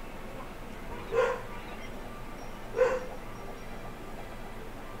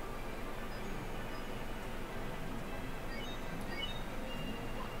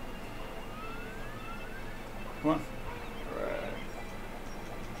 Come on. Alright.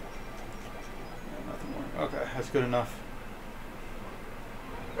 Nothing more. Okay, that's good enough.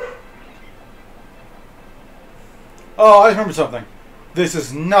 Oh, I remember something. This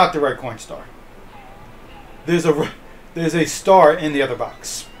is not the red coin star. There's a star in the other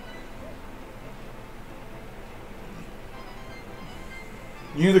box.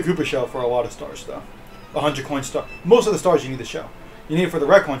 You need the Koopa shell for a lot of stars, though. 100 coin star. Most of the stars you need the shell. You need it for the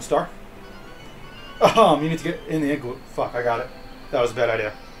red coin star. You need to get in the igloo. Fuck, I got it. That was a bad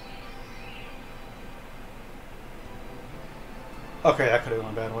idea. Okay, that could have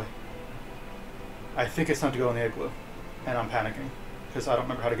gone badly. I think it's time to go in the igloo. And I'm panicking. Because I don't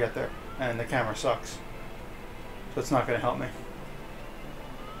remember how to get there. And the camera sucks. So it's not going to help me.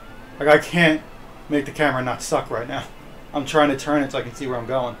 Like, I can't make the camera not suck right now. I'm trying to turn it so I can see where I'm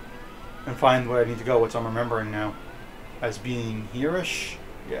going. And find where I need to go, which I'm remembering now. As being here-ish?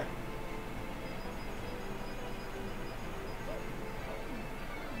 Yeah.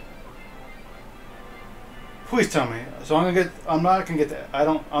 Please tell me. So I'm not gonna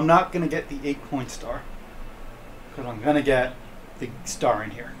get the 8-coin star. Because I'm gonna get the star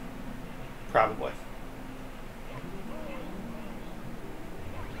in here. Probably.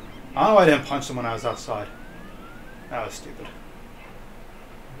 I don't know why I didn't punch them when I was outside. That was stupid.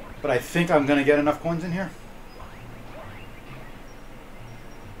 But I think I'm gonna get enough coins in here.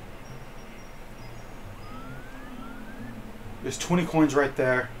 There's 20 coins right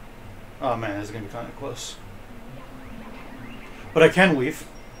there. Oh man, this is gonna be kind of close. But I can leave.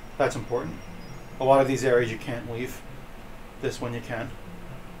 That's important. A lot of these areas you can't leave. This one you can.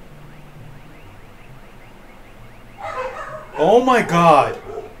 Oh my god!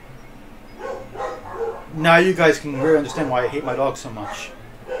 Now you guys can really understand why I hate my dogs so much.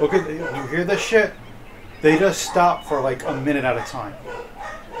 Look at, you hear this shit? They just stop for like a minute at a time.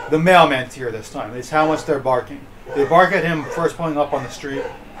 The mailman's here this time. It's how much they're barking. They bark at him first pulling up on the street.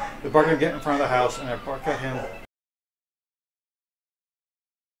 They bark at him getting in front of the house, and they bark at him.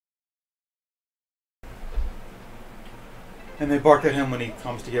 And they bark at him when he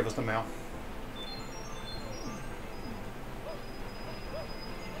comes to give us the mail.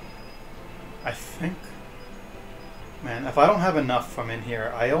 I think... Man, if I don't have enough from in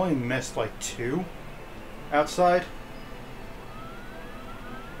here, I only missed like 2 outside.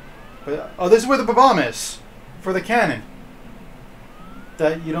 But, oh, this is where the bomb is! For the cannon.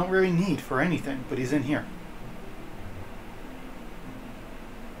 That you don't really need for anything, but he's in here.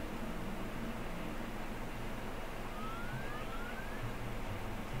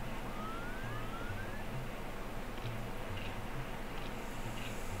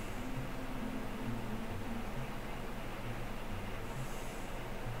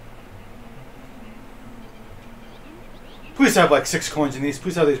 Please have like 6 coins in these.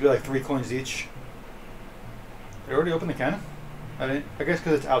 Please have these be like 3 coins each. They already opened the cannon? I guess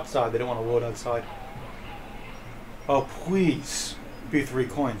because it's outside. They don't want to load outside. Oh, please be 3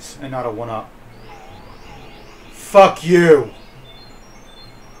 coins and not a 1-up. Fuck you!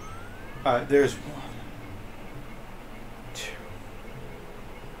 Alright, there's 1, 2.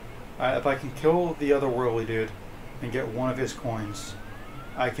 Alright, if I can kill the other whirly dude and get 1 of his coins,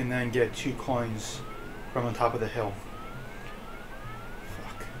 I can then get 2 coins from on top of the hill.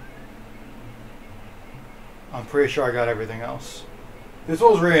 I'm pretty sure I got everything else. This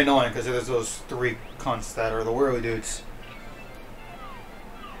was really annoying because there's those 3 cunts that are the whirly dudes.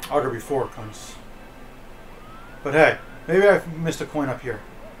 Or there be 4 cunts. But hey, maybe I missed a coin up here.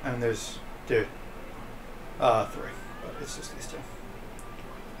 And there's, dude, 3. But it's just these 2.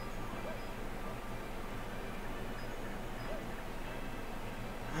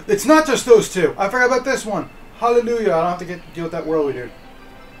 It's not just those 2. I forgot about this one. Hallelujah! I don't have to deal with that whirly dude.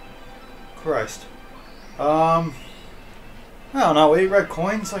 Christ. I don't know. 8 red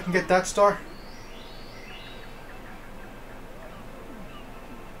coins so I can get that star.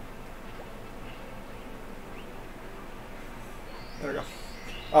 There we go.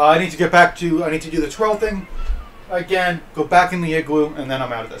 I need to get back to. I need to do the twirl thing again. Go back in the igloo, and then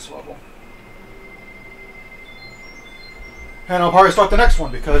I'm out of this level. And I'll probably start the next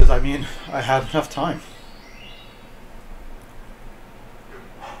one because I mean I have enough time.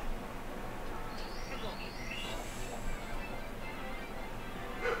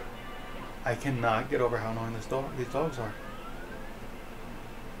 I cannot get over how annoying these dogs are.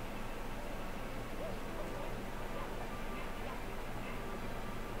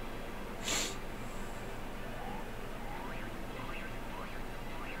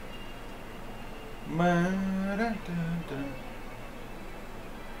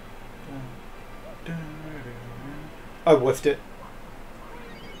 I whiffed it.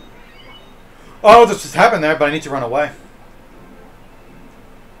 Oh, this just happened there, but I need to run away.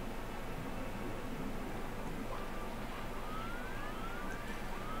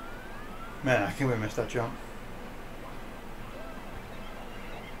 Man, I can't believe I missed that jump.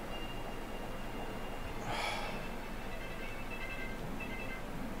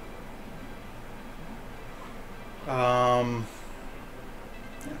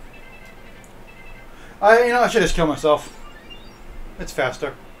 I should just kill myself. It's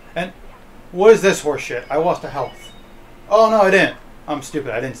faster. And what is this horse shit? I lost a health. Oh no, I didn't. I'm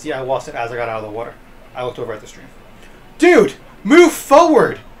stupid. I didn't see. I lost it as I got out of the water. I looked over at the stream. Dude, move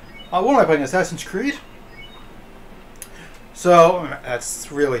forward. What am I playing? Assassin's Creed? So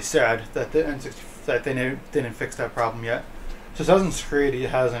that's really sad that the N64 that they didn't fix that problem yet. So Assassin's Creed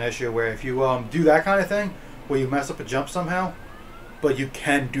has an issue where if you do that kind of thing, where you mess up a jump somehow, but you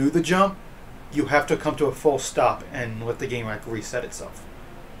can do the jump, you have to come to a full stop and let the game like reset itself.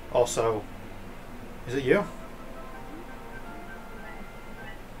 Also, is it you?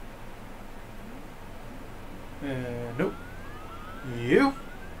 Nope. You?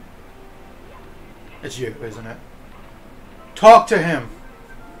 It's you, isn't it? Talk to him.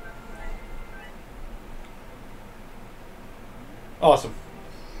 Awesome.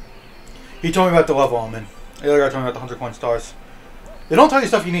 He told me about the level I'm in. The other guy told me about the 100 coin stars. They don't tell you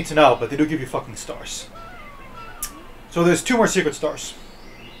stuff you need to know, but they do give you fucking stars. So there's 2 more secret stars.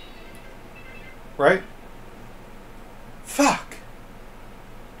 Right? Fuck.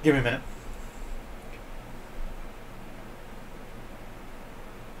 Give me a minute.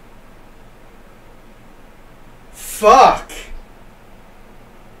 Fuck!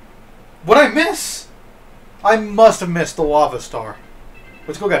 What'd I miss? I must have missed the lava star.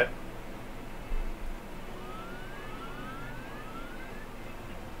 Let's go get it.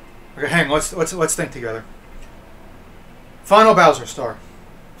 Okay, hang on. Let's think together. Final Bowser star.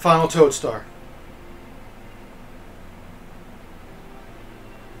 Final Toad star.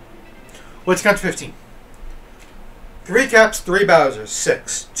 Let's count to 15. 3 Caps, 3 Bowsers,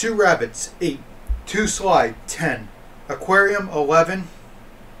 6. 2 Rabbits, 8. 2 Slide, 10. Aquarium, 11.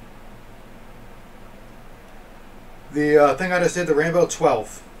 The thing I just did, the Rainbow,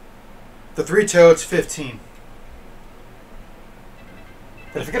 12. The 3 Toads, 15.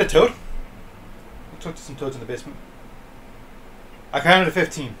 Did I forget a toad? I talked to some toads in the basement. I counted to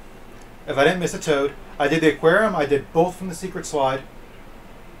 15. If I didn't miss a toad, I did the aquarium, I did both from the secret slide.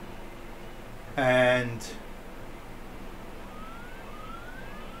 And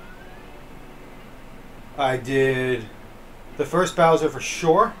I did the first Bowser for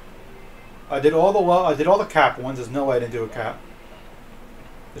sure. I did all the cap ones. There's no way I didn't do a cap.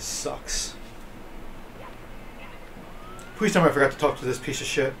 This sucks. Please tell me I forgot to talk to this piece of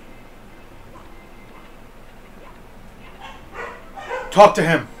shit. Talk to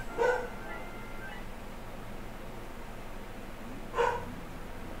him.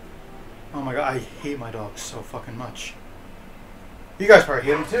 Oh my god, I hate my dogs so fucking much. You guys probably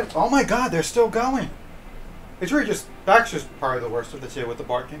hate them too. Oh my god, they're still going. It's really just, Baxter's probably the worst of the 2 with the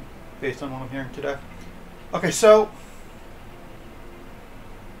barking, based on what I'm hearing today. Okay, so...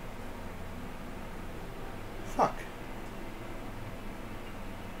 Fuck.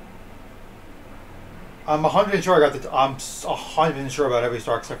 I'm 100% sure I got the... I'm 100% sure about every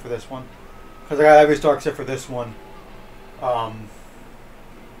star except for this one. Because I got every star except for this one. And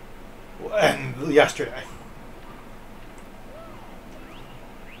yesterday.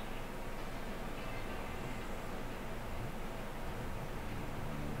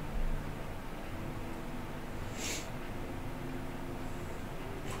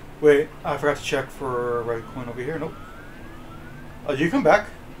 Wait, I forgot to check for a red coin over here. Nope. Oh, did you come back?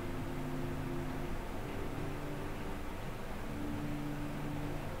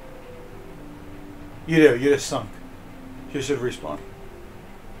 You do. You just sunk. You should respawn.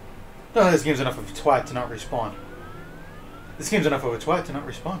 No, this game's enough of a twat to not respawn. This game's enough of a twat to not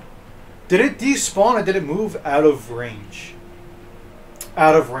respawn. Did it despawn or did it move out of range?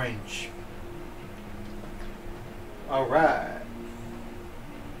 Out of range. Alright.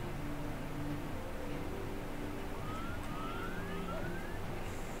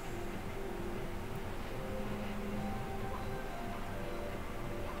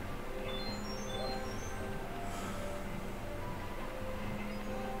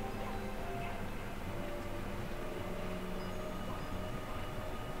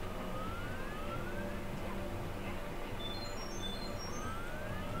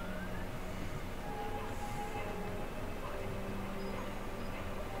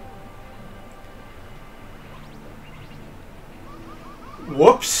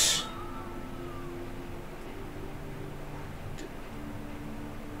 Whoops.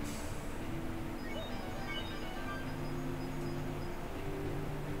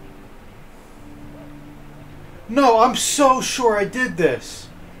 No, I'm so sure I did this.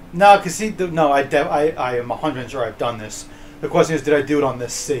 No, because no, I am 100% sure I've done this. The question is, did I do it on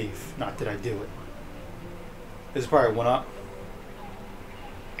this save? Not did I do it. This is probably one up.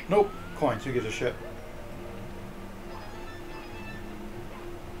 Nope. Coins, who gives a shit?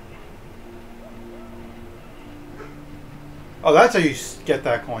 Oh, that's how you get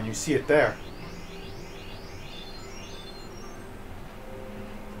that coin. You see it there.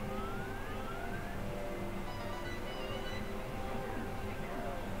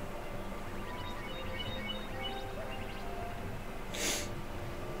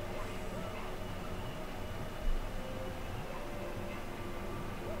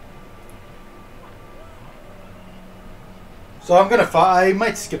 So I'm gonna fight. I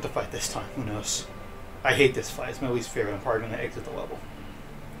might skip the fight this time. Who knows? I hate this fight. It's my least favorite. I'm probably going to exit the level.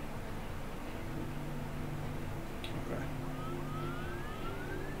 Okay.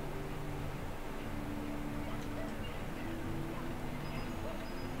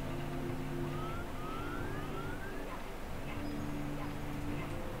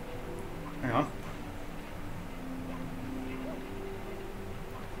 Hang on.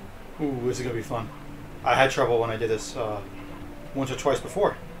 Ooh, this is going to be fun. I had trouble when I did this once or twice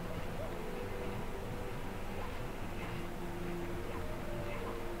before.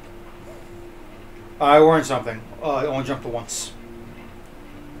 I warned something. I only jumped once.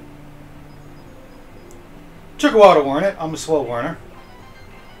 Took a while to warn it. I'm a slow warner.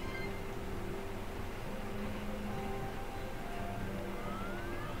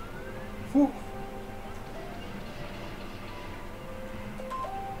 Whew.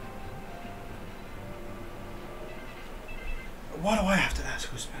 Why do I have to ask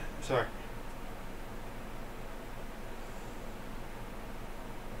who's been? Sorry.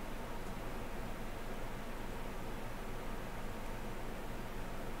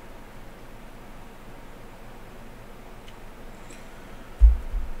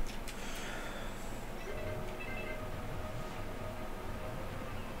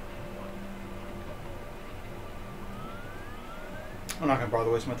 I'm not going to bother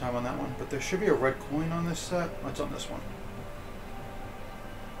wasting my time on that one, but there should be a red coin on this set. What's on this one?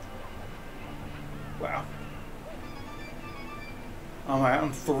 Wow. Alright,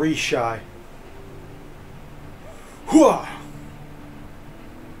 I'm 3 shy. Hooah!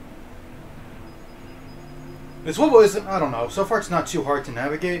 This level isn't, I don't know, so far it's not too hard to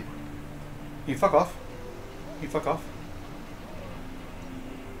navigate. Can you fuck off? Can you fuck off?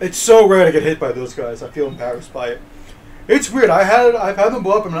 It's so rare to get hit by those guys. I feel embarrassed by it. It's weird. I've had them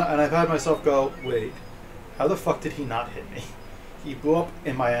blow up and I've had myself go, wait, how the fuck did he not hit me? He blew up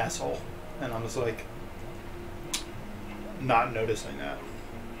in my asshole. And I'm just like, not noticing that.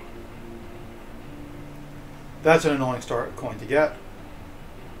 That's an annoying start coin to get.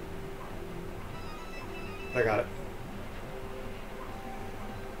 I got it.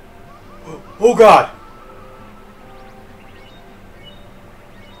 Oh god!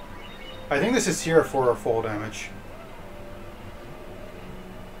 I think this is here for full damage.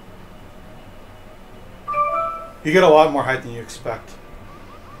 You get a lot more height than you expect.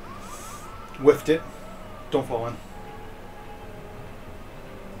 Whiffed it. Don't fall in.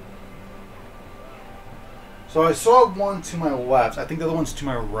 So I saw one to my left. I think the other one's to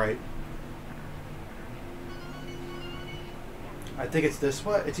my right. I think it's this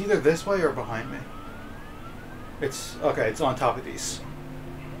way. It's either this way or behind me. It's okay. It's on top of these.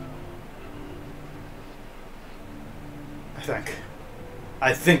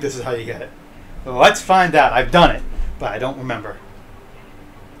 I think this is how you get it. Well, let's find out. I've done it, but I don't remember.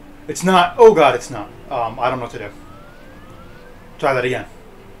 It's not. Oh God, it's not. I don't know what to do. Try that again.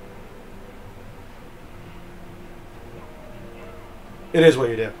 It is what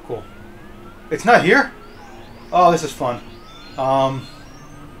you do. Cool. It's not here? Oh, this is fun.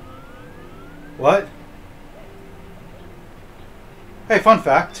 What? Hey, fun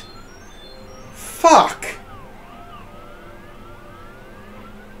fact. Fuck!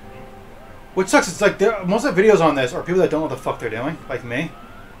 What sucks, it's like, most of the videos on this are people that don't know what the fuck they're doing, like me.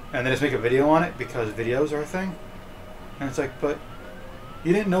 And they just make a video on it because videos are a thing. And it's like, but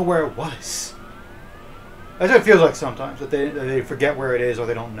you didn't know where it was. That's what it feels like sometimes, that they forget where it is or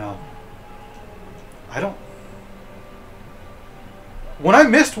they don't know. I don't... When I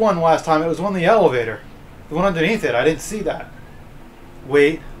missed one last time, it was one in the elevator. The one underneath it, I didn't see that.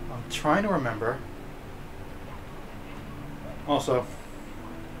 Wait, I'm trying to remember. Also,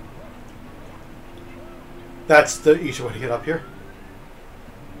 that's the easiest way to get up here.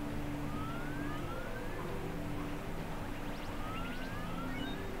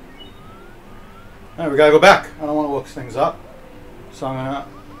 Alright, we gotta go back. I don't want to look things up. So I'm gonna...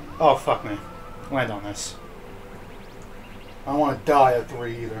 Oh, fuck me. Land on this. I don't want to die at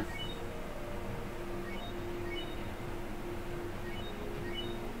 3 either.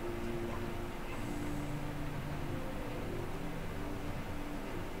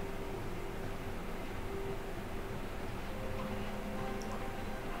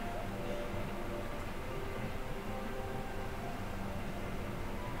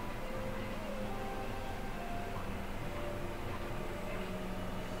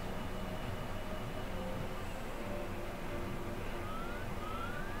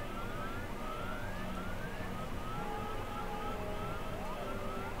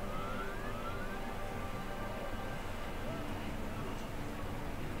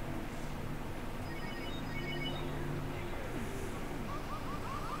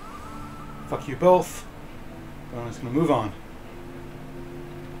 Fuck you both. I'm just gonna move on.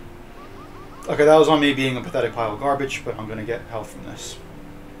 Okay, that was on me being a pathetic pile of garbage, but I'm gonna get health from this.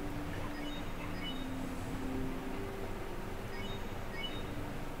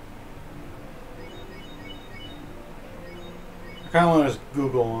 I kinda wanna just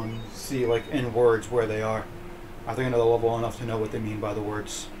Google and see, like, in words where they are. I think I know the level enough to know what they mean by the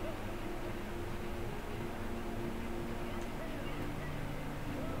words.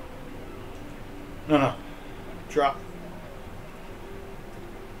 No. Drop.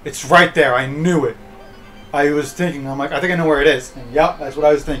 It's right there. I knew it. I was thinking, I'm like, I think I know where it is. And yep, that's what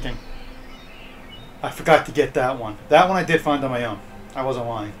I was thinking. I forgot to get that one. That one I did find on my own. I wasn't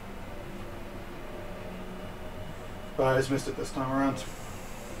lying. But I just missed it this time around.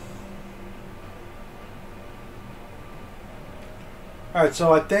 Alright,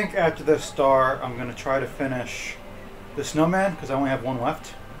 so I think after this star, I'm going to try to finish the snowman, because I only have one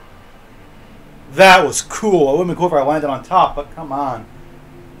left. That was cool. It would have been cool if I landed on top, but come on.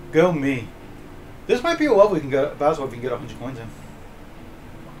 Go me. This might be a level we can get, about as well if we can get 100 coins in.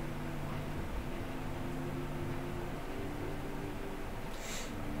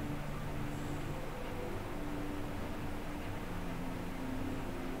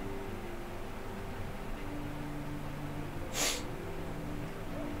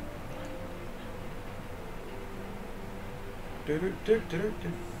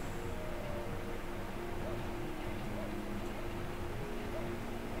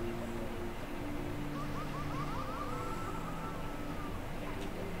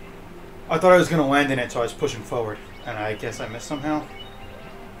 I thought I was going to land in it, so I was pushing forward. And I guess I missed somehow.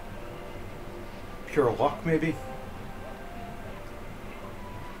 Pure luck, maybe?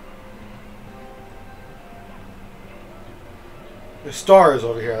 The star is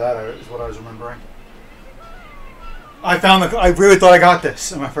over here. That is what I was remembering. I found the... I really thought I got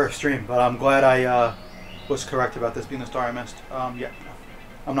this in my first stream, but I'm glad I was correct about this being the star I missed. Yeah.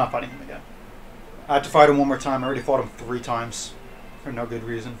 I'm not fighting him again. I had to fight him one more time. I already fought him 3 times. For no good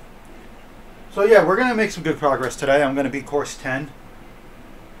reason. So yeah, we're going to make some good progress today. I'm going to beat course 10.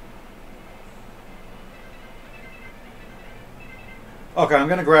 Okay, I'm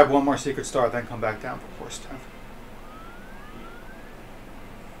going to grab one more secret star, then come back down for course 10.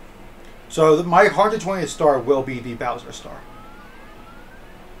 So my 120th star will be the Bowser star.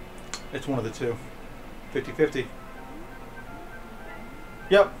 It's one of the two. 50-50.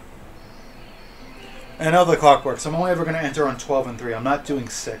 Yep. And how the clock works, I'm only ever going to enter on 12 and 3. I'm not doing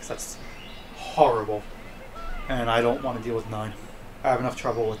 6. That's horrible. And I don't want to deal with 9. I have enough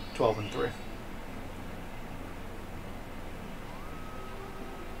trouble with 12 and 3.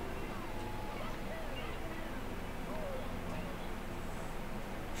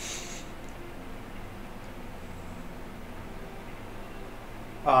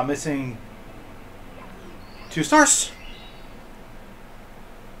 Missing 2 stars.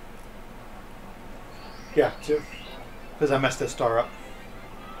 Yeah, 2. Because I messed this star up.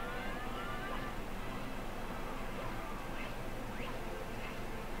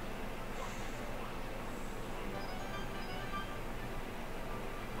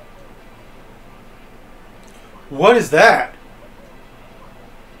 What is that?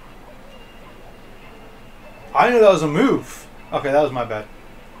 I knew that was a move. Okay, that was my bad.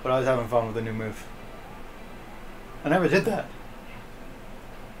 But I was having fun with the new move. I never did that.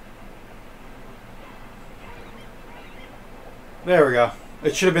 There we go.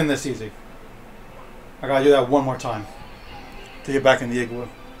 It should have been this easy. I gotta do that one more time to get back in the igloo.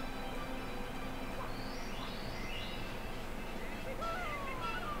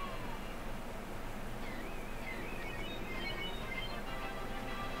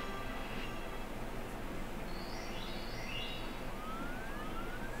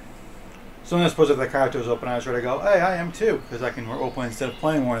 So then I suppose if the character was open, I was ready to go, hey, I am too, because I can open instead of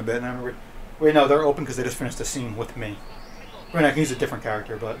playing one a bit. And I remember, wait, no, they're open because they just finished the scene with me. Right, I can use a different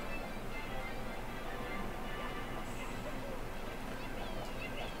character, but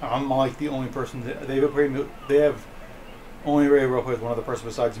I'm like the only person that they have only really roleplayed with one other person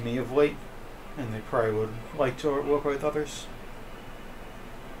besides me of late, and they probably would like to roleplay with others.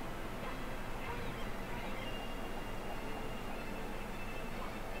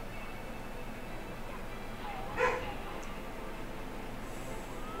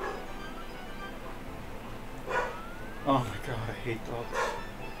 Oh my god, I hate dogs.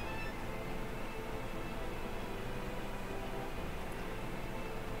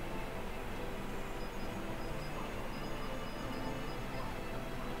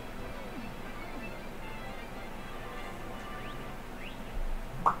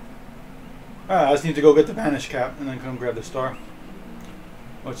 Alright, I just need to go get the Vanish Cap and then come grab the star.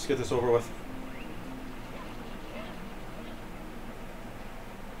 Let's get this over with.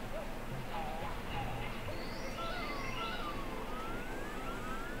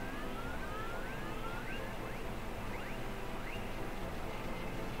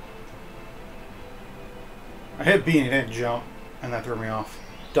 I hit B and it didn't jump, and that threw me off.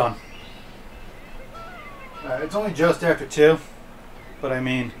 Done. It's only just after 2, but I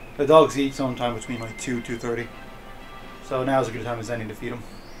mean, the dogs eat sometime between like 2:30. So now's a good time as any to feed them.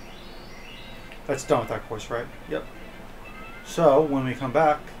 That's done with that course, right? Yep. So when we come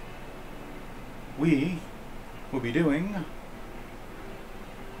back, we will be doing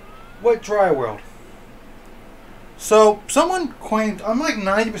White Dry World. So someone claimed, I'm like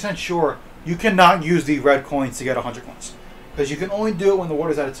 90% sure, you cannot use the red coins to get 100 coins. Because you can only do it when the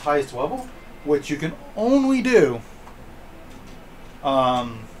water's at its highest level, which you can only do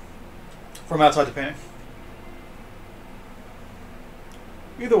from outside the painting.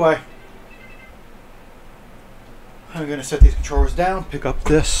 Either way, I'm going to set these controllers down, pick up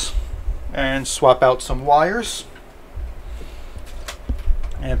this, and swap out some wires,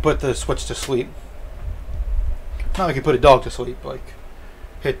 and put the switch to sleep. Not like you put a dog to sleep, like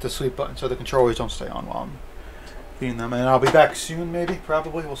hit the sleep button so the controllers don't stay on while I'm feeding them. And I'll be back soon, maybe,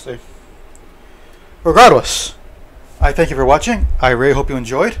 probably, we'll see. Regardless, I thank you for watching. I really hope you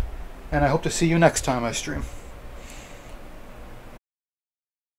enjoyed, and I hope to see you next time I stream.